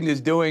Biden is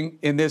doing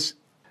in this.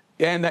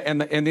 And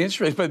the interest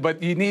rates,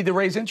 but you need to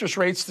raise interest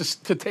rates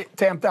to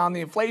tamp down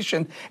the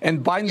inflation,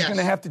 and Biden's going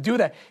to have to do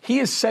that. He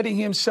is setting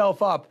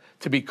himself up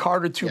to be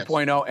Carter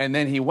 2.0, and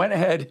then he went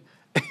ahead,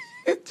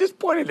 just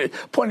pointed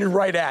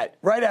right at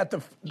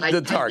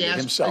the target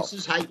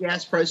himself. High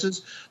gas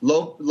prices,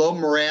 low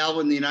morale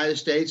in the United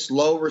States,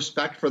 low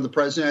respect for the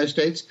president of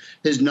the United States.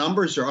 His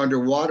numbers are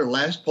underwater.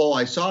 Last poll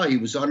I saw, he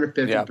was under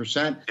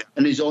 50%,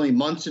 and he's only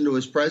months into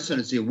his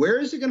presidency. Where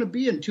is he going to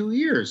be in 2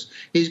 years?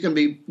 He's going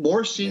to be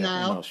more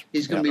senile.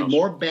 He's going to be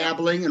more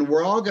babbling, and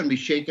we're all going to be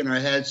shaking our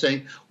heads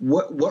saying,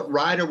 what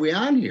ride are we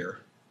on here?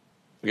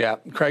 Yeah,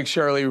 Craig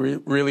Shirley,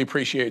 really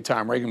appreciate your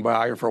time. Reagan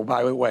biographer,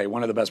 by the way,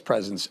 one of the best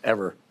presidents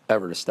ever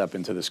to step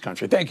into this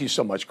country. Thank you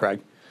so much, Craig.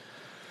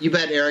 You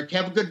bet, Eric.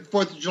 Have a good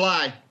 4th of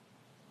July.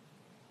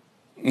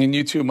 And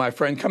you too, my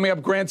friend. Coming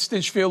up, Grant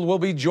Stinchfield will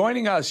be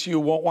joining us. You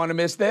won't want to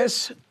miss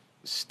this.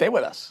 Stay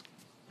with us.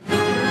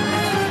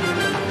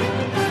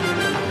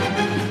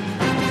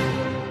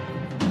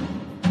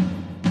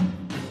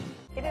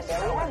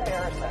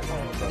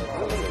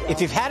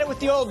 If you've had it with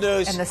the old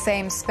news and the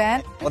same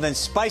spin, well, then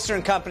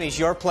Spicer & Company's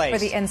your place for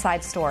the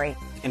inside story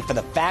and for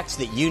the facts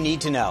that you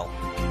need to know.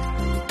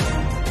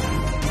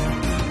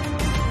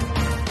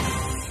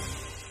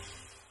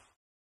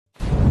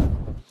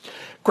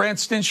 Grant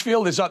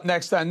Stinchfield is up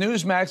next on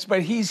Newsmax,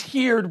 but he's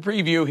here to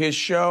preview his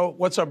show.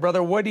 What's up,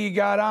 brother? What do you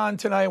got on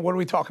tonight? What are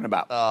we talking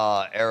about?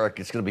 Eric,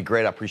 it's going to be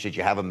great. I appreciate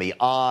you having me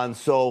on.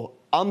 So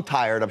I'm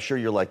tired, I'm sure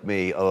you're like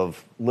me,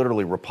 of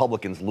literally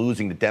Republicans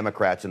losing to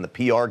Democrats in the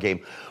PR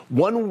game.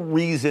 One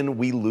reason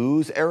we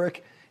lose,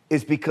 Eric,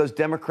 is because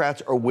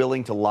Democrats are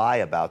willing to lie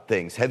about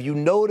things. Have you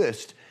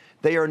noticed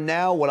they are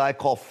now what I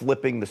call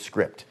flipping the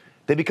script?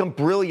 They become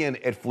brilliant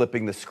at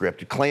flipping the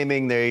script,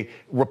 claiming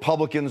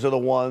Republicans are the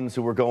ones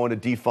who were going to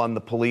defund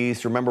the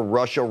police. Remember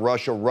Russia,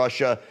 Russia,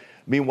 Russia.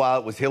 Meanwhile,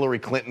 it was Hillary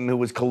Clinton who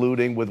was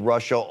colluding with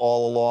Russia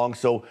all along.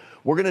 So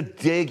we're going to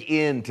dig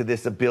into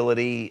this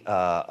ability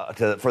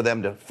for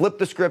them to flip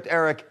the script,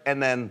 Eric,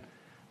 and then,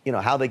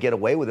 how they get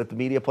away with it. The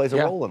media plays a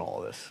role in all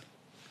of this.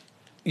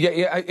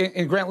 Yeah,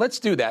 and Grant, let's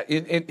do that.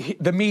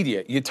 The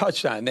media, you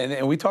touched on,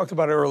 and we talked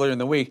about it earlier in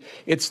the week.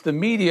 It's the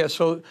media,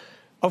 so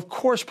of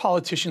course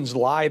politicians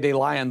lie. They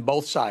lie on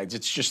both sides.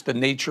 It's just the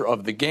nature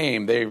of the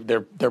game.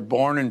 They're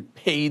born and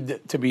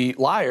paid to be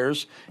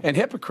liars and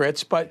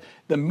hypocrites, but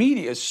the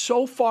media is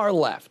so far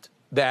left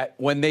that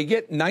when they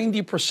get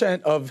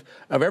 90% of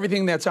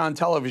everything that's on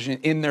television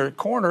in their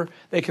corner,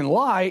 they can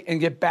lie and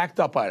get backed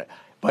up on it.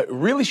 But it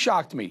really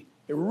shocked me.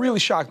 It really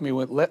shocked me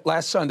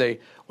last Sunday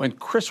when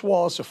Chris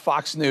Wallace of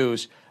Fox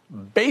News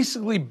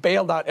basically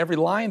bailed out every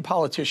lying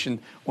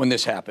politician when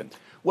this happened.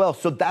 Well,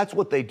 so that's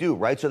what they do,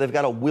 right? So they've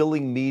got a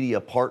willing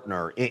media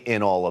partner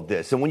in all of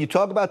this. And when you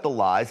talk about the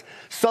lies,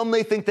 some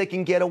they think they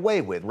can get away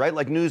with, right?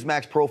 Like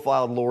Newsmax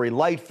profiled Lori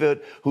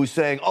Lightfoot, who's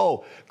saying,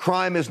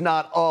 crime is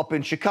not up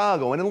in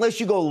Chicago. And unless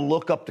you go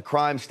look up the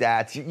crime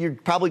stats, you're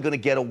probably going to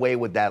get away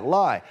with that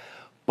lie.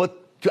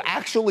 But to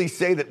actually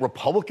say that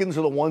Republicans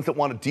are the ones that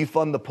want to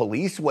defund the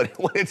police when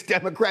it's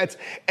Democrats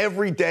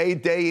every day,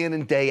 day in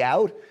and day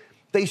out,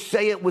 they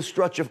say it with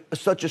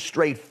such a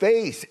straight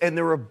face, and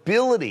their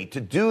ability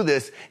to do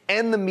this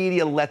and the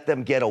media let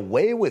them get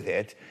away with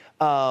it.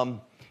 I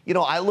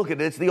look at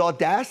it, it's the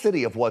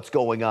audacity of what's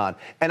going on.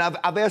 And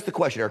I've asked the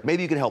question, Eric,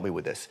 maybe you can help me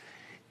with this.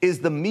 Is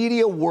the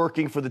media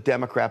working for the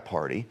Democrat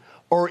Party,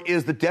 or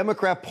is the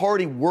Democrat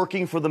Party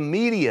working for the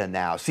media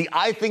now? See,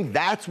 I think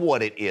that's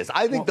what it is.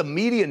 I think the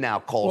media now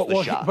calls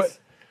the shots.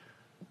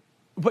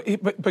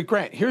 But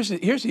Grant, here's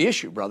the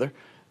issue, brother.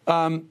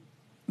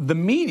 The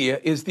media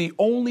is the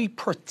only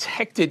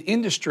protected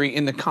industry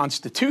in the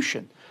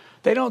Constitution.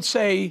 They don't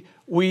say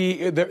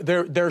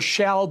there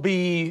shall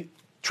be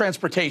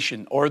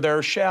transportation or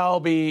there shall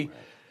be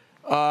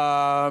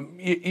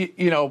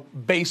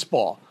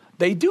baseball.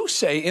 They do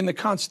say in the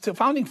Constitution,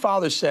 founding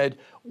fathers said,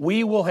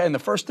 we will have, in the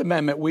First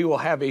Amendment, we will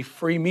have a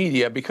free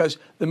media because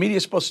the media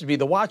is supposed to be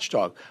the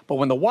watchdog. But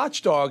when the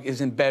watchdog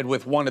is in bed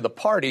with one of the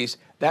parties,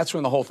 that's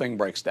when the whole thing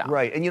breaks down.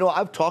 Right. And,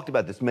 I've talked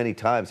about this many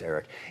times,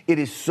 Eric. It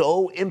is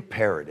so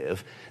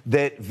imperative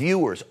that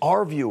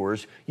our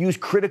viewers, use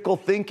critical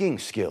thinking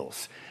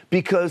skills.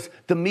 Because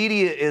the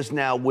media is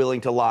now willing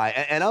to lie.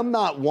 And I'm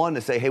not one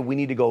to say, hey, we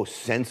need to go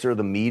censor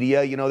the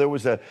media. There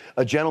was a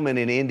gentleman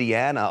in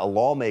Indiana, a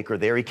lawmaker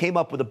there. He came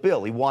up with a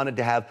bill. He wanted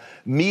to have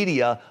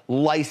media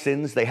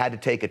licensed. They had to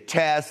take a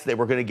test. They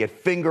were going to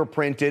get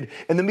fingerprinted.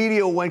 And the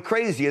media went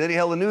crazy. And then he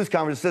held a news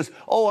conference and says,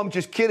 I'm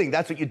just kidding.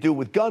 That's what you do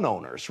with gun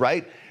owners,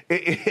 right?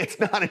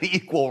 It's not an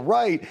equal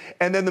right.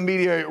 And then the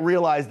media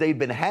realized they'd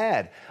been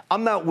had.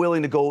 I'm not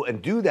willing to go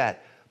and do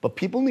that. But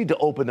people need to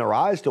open their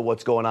eyes to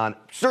what's going on.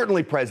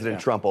 Certainly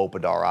President Trump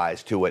opened our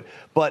eyes to it.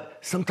 But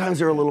sometimes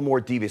they're a little more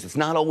devious. It's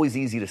not always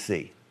easy to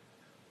see.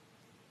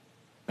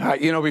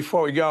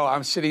 Before we go,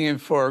 I'm sitting in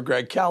for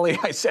Greg Kelly.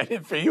 I sat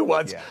in for you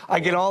once. Yeah. I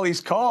get all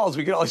these calls.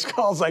 We get all these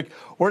calls like,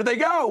 where do they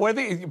go?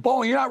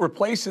 Bowling, you're not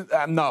replacing.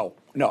 No,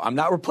 I'm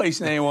not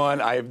replacing anyone.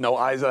 I have no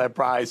eyes on that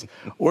prize.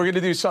 We're going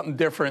to do something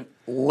different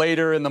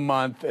later in the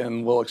month,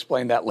 and we'll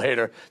explain that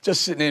later.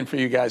 Just sitting in for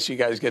you guys so you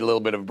guys get a little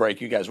bit of a break.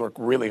 You guys work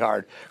really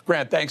hard.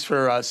 Grant, thanks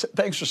for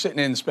sitting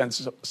in and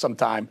spending some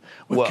time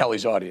with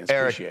Kelly's audience.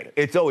 Eric, appreciate it.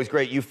 It's always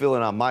great. You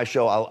filling on my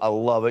show. I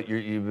love it.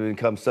 You've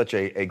become such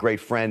a great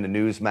friend to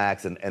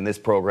Newsmax and this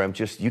program.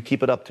 Just you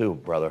keep it up too,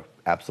 brother.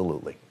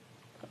 Absolutely.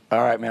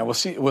 All right, man. We'll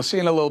see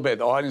in a little bit.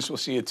 The audience will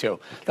see you, too.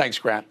 Thanks,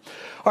 Grant.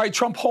 All right,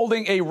 Trump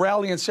holding a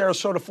rally in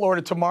Sarasota,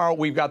 Florida tomorrow.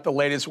 We've got the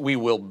latest. We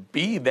will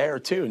be there,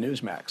 too.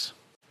 Newsmax.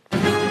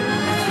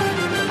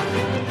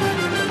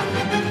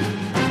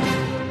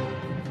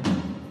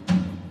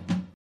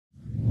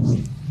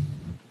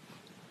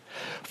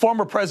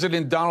 Former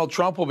President Donald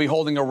Trump will be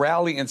holding a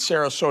rally in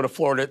Sarasota,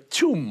 Florida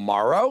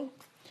tomorrow.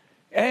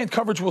 And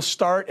coverage will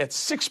start at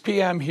 6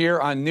 p.m. here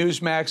on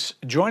Newsmax.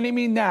 Joining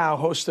me now,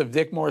 host of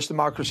Dick Morris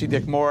Democracy,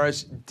 Dick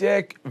Morris.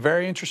 Dick,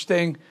 very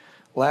interesting.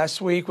 Last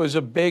week was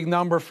a big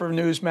number for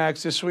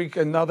Newsmax. This week,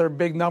 another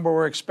big number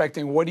we're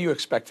expecting. What do you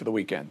expect for the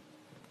weekend?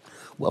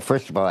 Well,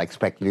 first of all, I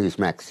expect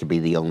Newsmax to be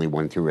the only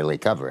one to really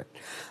cover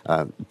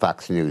it.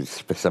 Fox News,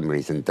 for some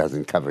reason,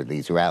 doesn't cover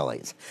these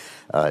rallies.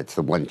 It's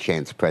the one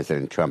chance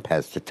President Trump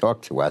has to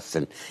talk to us,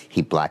 and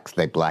they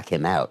black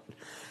him out.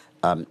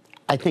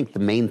 I think the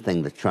main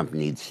thing that Trump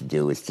needs to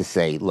do is to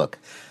say, look,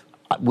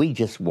 we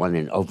just won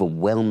an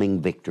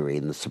overwhelming victory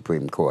in the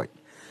Supreme Court.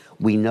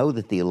 We know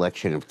that the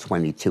election of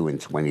 22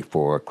 and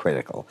 24 are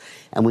critical,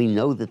 and we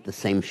know that the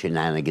same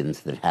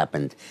shenanigans that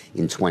happened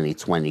in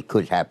 2020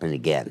 could happen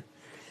again.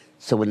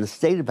 So when the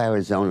state of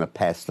Arizona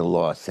passed a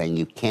law saying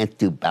you can't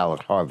do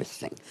ballot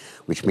harvesting,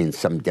 which means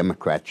some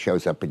Democrat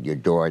shows up at your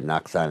door,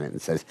 knocks on it,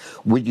 and says,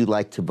 would you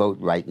like to vote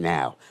right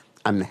now?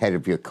 I'm the head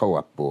of your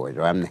co-op board,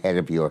 or I'm the head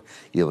of your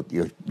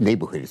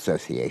neighborhood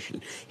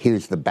association.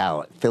 Here's the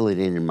ballot. Fill it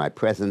in my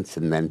presence,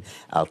 and then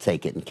I'll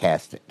take it and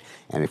cast it.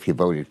 And if you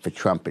voted for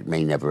Trump, it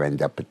may never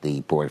end up at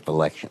the Board of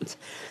Elections.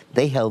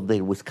 They held that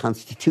it was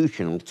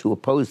constitutional to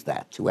oppose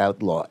that, to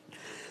outlaw it.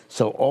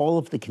 So all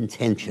of the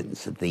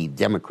contentions of the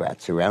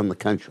Democrats around the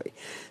country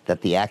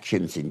that the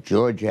actions in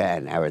Georgia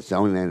and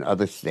Arizona and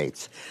other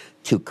states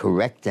to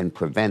correct and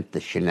prevent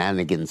the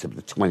shenanigans of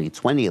the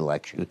 2020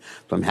 election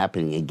from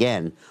happening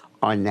again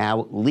are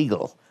now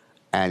legal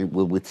and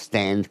will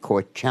withstand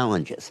court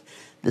challenges.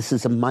 This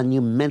is a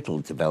monumental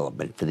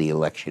development for the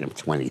election of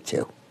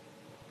 22.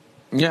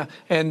 Yeah,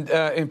 and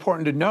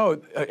important to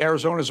note,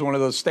 Arizona is one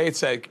of those states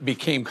that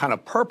became kind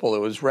of purple. It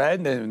was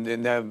red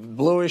and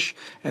bluish,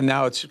 and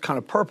now it's kind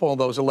of purple.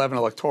 Those 11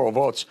 electoral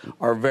votes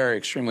are very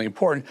extremely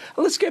important.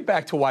 Let's get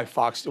back to why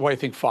I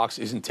think Fox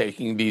isn't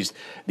taking these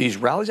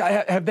rallies.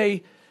 Have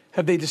they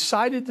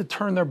decided to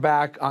turn their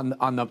back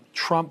on the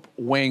Trump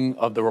wing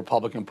of the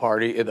Republican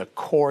Party, the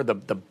core, the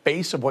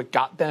base of what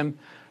got them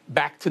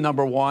back to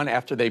number one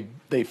after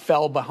they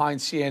fell behind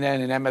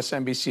CNN and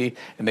MSNBC,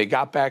 and they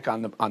got back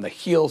on the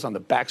heels, on the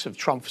backs of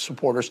Trump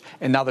supporters,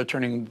 and now they're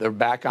turning their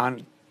back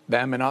on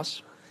them and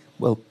us?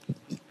 Well,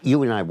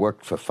 you and I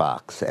worked for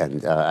Fox,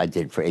 and I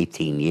did for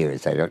 18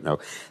 years. I don't know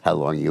how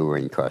long you were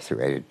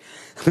incarcerated,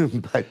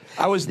 but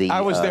I was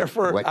there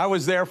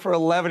for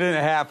 11 and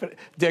a half.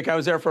 Dick, I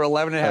was there for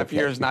 11 and a half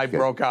years, and I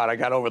broke out. I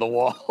got over the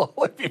wall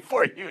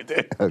before you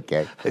did.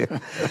 Okay,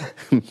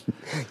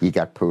 you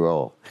got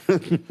parole.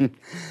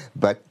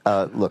 But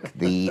look,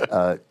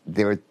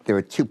 there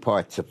are two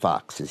parts of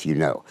Fox, as you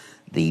know.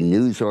 The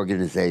news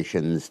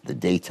organizations, the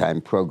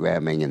daytime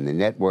programming and the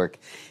network,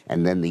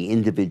 and then the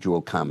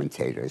individual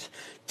commentators,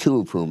 three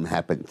of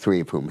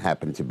whom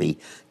happen to be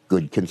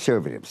good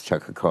conservatives,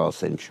 Tucker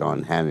Carlson,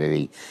 Sean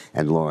Hannity,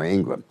 and Laura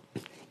Ingraham.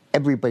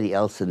 Everybody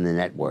else in the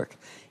network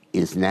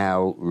is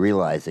now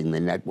realizing the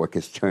network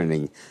is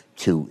turning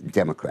to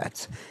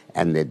Democrats,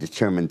 and they're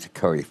determined to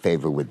curry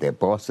favor with their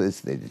bosses.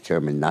 They're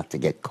determined not to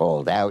get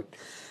called out.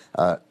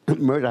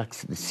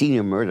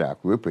 Senior Murdoch,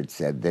 Rupert,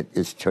 said that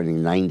is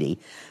turning 90.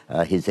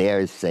 His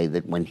heirs say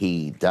that when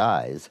he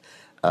dies,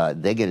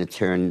 they're going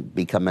to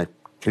become a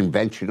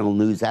conventional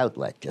news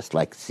outlet, just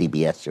like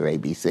CBS or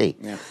ABC.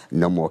 Yeah.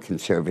 No more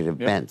conservative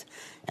bent.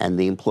 And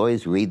the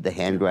employees read the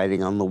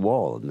handwriting on the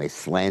wall, and they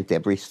slant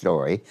every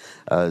story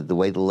the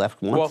way the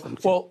left wants them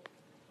to. Well,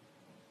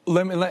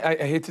 I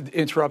hate to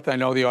interrupt. I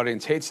know the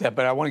audience hates that,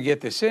 but I want to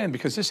get this in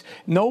because this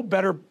no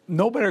better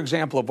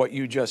example of what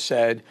you just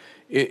said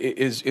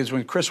is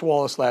when Chris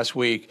Wallace last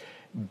week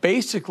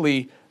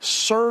basically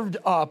served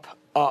up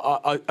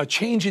a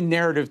change in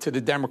narrative to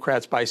the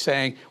Democrats by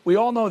saying, we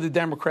all know the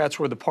Democrats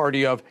were the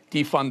party of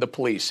defund the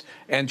police,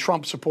 and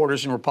Trump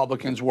supporters and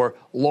Republicans were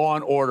law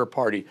and order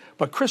party.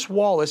 But Chris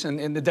Wallace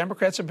and the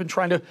Democrats have been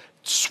trying to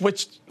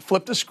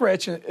flip the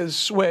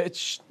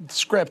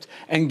script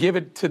and give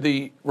it to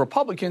the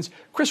Republicans.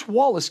 Chris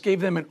Wallace gave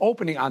them an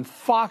opening on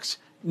Fox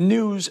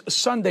News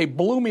Sunday.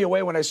 Blew me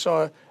away when I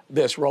saw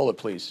this. Roll it,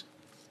 please.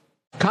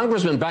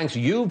 Congressman Banks,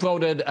 you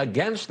voted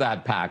against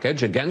that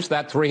package, against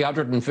that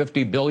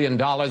 $350 billion,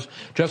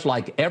 just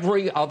like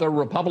every other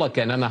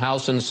Republican in the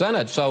House and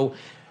Senate. So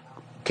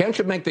can't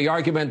you make the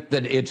argument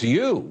that it's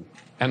you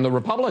and the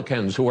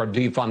Republicans who are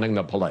defunding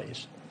the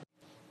police?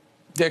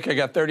 Dick, I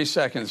got 30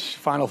 seconds.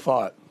 Final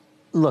thought.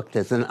 Look,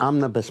 there's an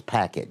omnibus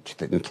package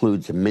that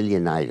includes 1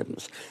 million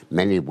items,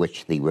 many of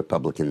which the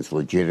Republicans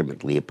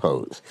legitimately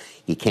oppose.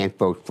 You can't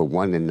vote for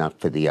one and not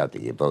for the other.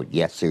 You vote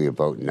yes or you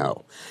vote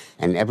no.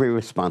 And every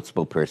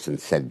responsible person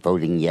said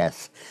voting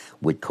yes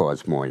would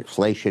cause more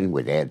inflation,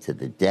 would add to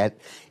the debt.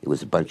 It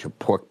was a bunch of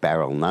pork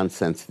barrel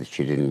nonsense that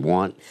you didn't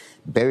want.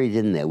 Buried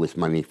in there was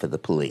money for the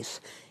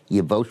police.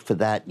 You vote for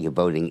that, you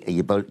vote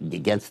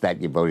against that,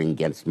 you're voting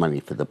against money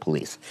for the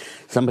police.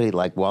 Somebody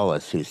like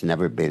Wallace, who's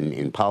never been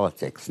in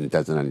politics and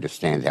doesn't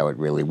understand how it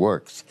really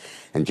works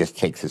and just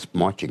takes his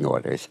marching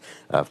orders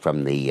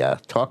from the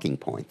talking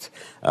points,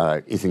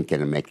 isn't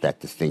going to make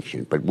that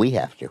distinction. But we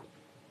have to.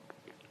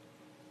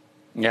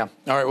 Yeah.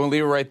 All right, we'll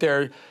leave it right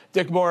there.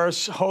 Dick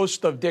Morris,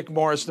 host of Dick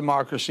Morris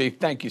Democracy.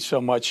 Thank you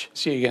so much.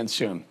 See you again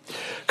soon.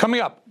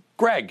 Coming up,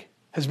 Greg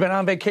has been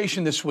on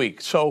vacation this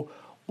week. So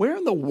where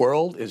in the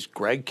world is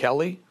Greg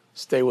Kelly?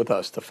 Stay with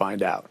us to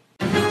find out.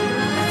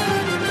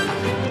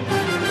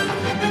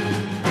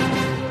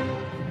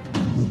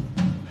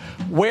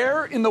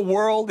 Where in the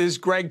world is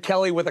Greg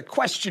Kelly with a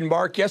question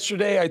mark?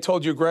 Yesterday, I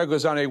told you Greg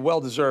was on a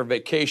well-deserved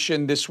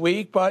vacation this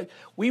week, but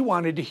we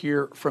wanted to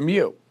hear from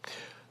you.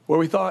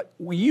 Where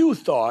you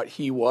thought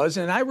he was,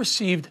 and I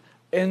received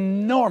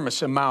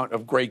enormous amount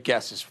of great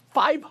guesses,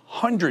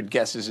 500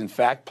 guesses, in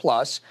fact,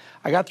 plus.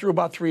 I got through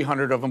about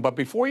 300 of them. But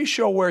before you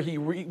show where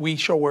we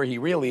show where he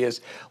really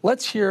is,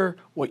 let's hear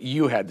what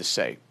you had to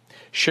say.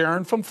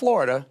 Sharon from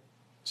Florida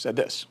said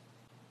this.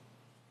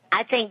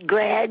 I think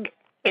Greg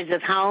is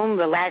at home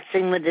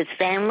relaxing with his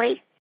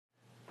family.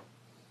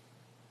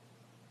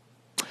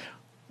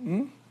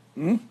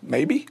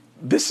 Maybe.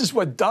 This is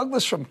what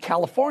Douglas from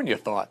California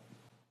thought.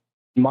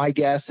 My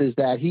guess is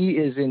that he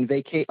is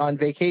on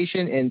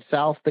vacation in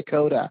South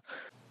Dakota.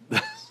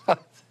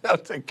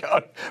 South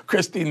Dakota.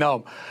 Christy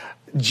Nome.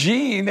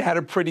 Gene had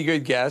a pretty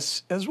good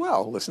guess as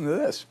well. Listen to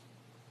this.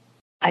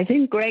 I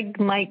think Greg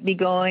might be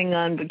going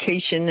on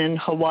vacation in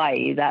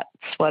Hawaii. That's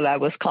what I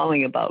was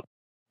calling about.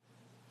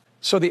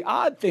 So the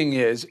odd thing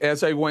is,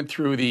 as I went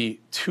through the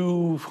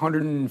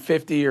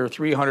 250 or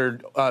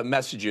 300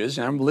 messages,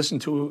 and I'm listening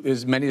to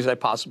as many as I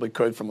possibly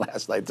could from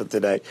last night to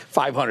today,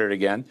 500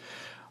 again,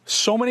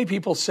 so many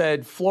people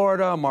said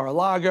Florida,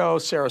 Mar-a-Lago,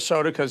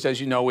 Sarasota, because as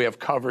you know, we have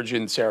coverage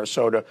in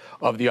Sarasota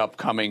of the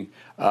upcoming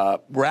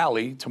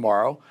rally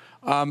tomorrow.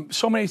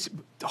 So many,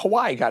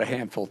 Hawaii got a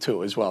handful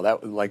too as well,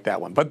 that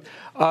one. But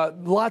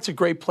lots of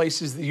great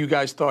places that you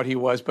guys thought he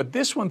was. But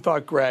this one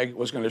thought Greg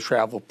was going to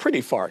travel pretty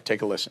far.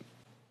 Take a listen.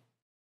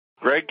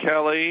 Greg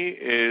Kelly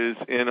is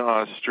in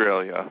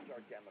Australia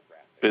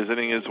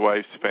visiting his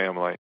wife's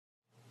family.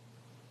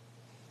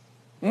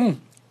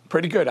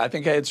 Pretty good. I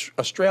think it's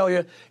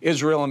Australia,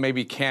 Israel, and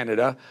maybe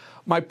Canada.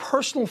 My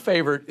personal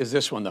favorite is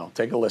this one, though.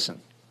 Take a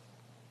listen.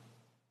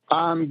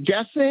 I'm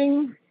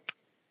guessing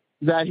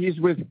that he's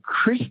with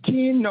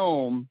Christy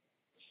Nome.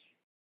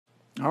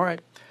 All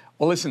right.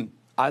 Well, listen,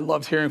 I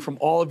loved hearing from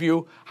all of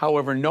you.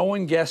 However, no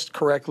one guessed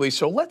correctly.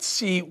 So let's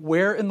see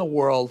where in the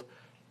world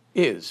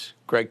is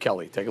Greg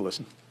Kelly. Take a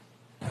listen.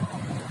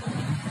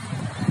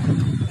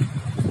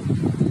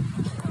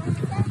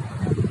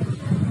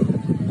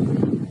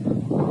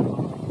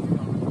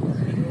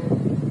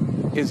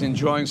 Is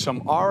enjoying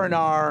some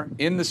R&R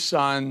in the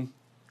sun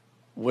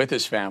with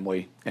his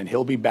family, and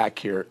he'll be back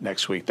here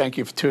next week. Thank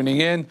you for tuning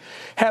in.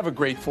 Have a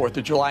great 4th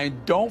of July.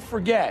 And don't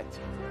forget,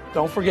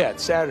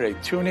 Saturday,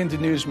 tune into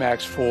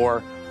Newsmax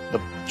for the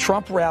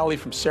Trump rally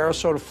from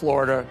Sarasota,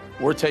 Florida.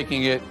 We're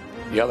taking it.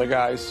 The other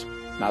guys,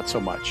 not so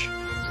much.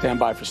 Stand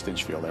by for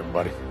Stinchfield,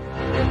 everybody.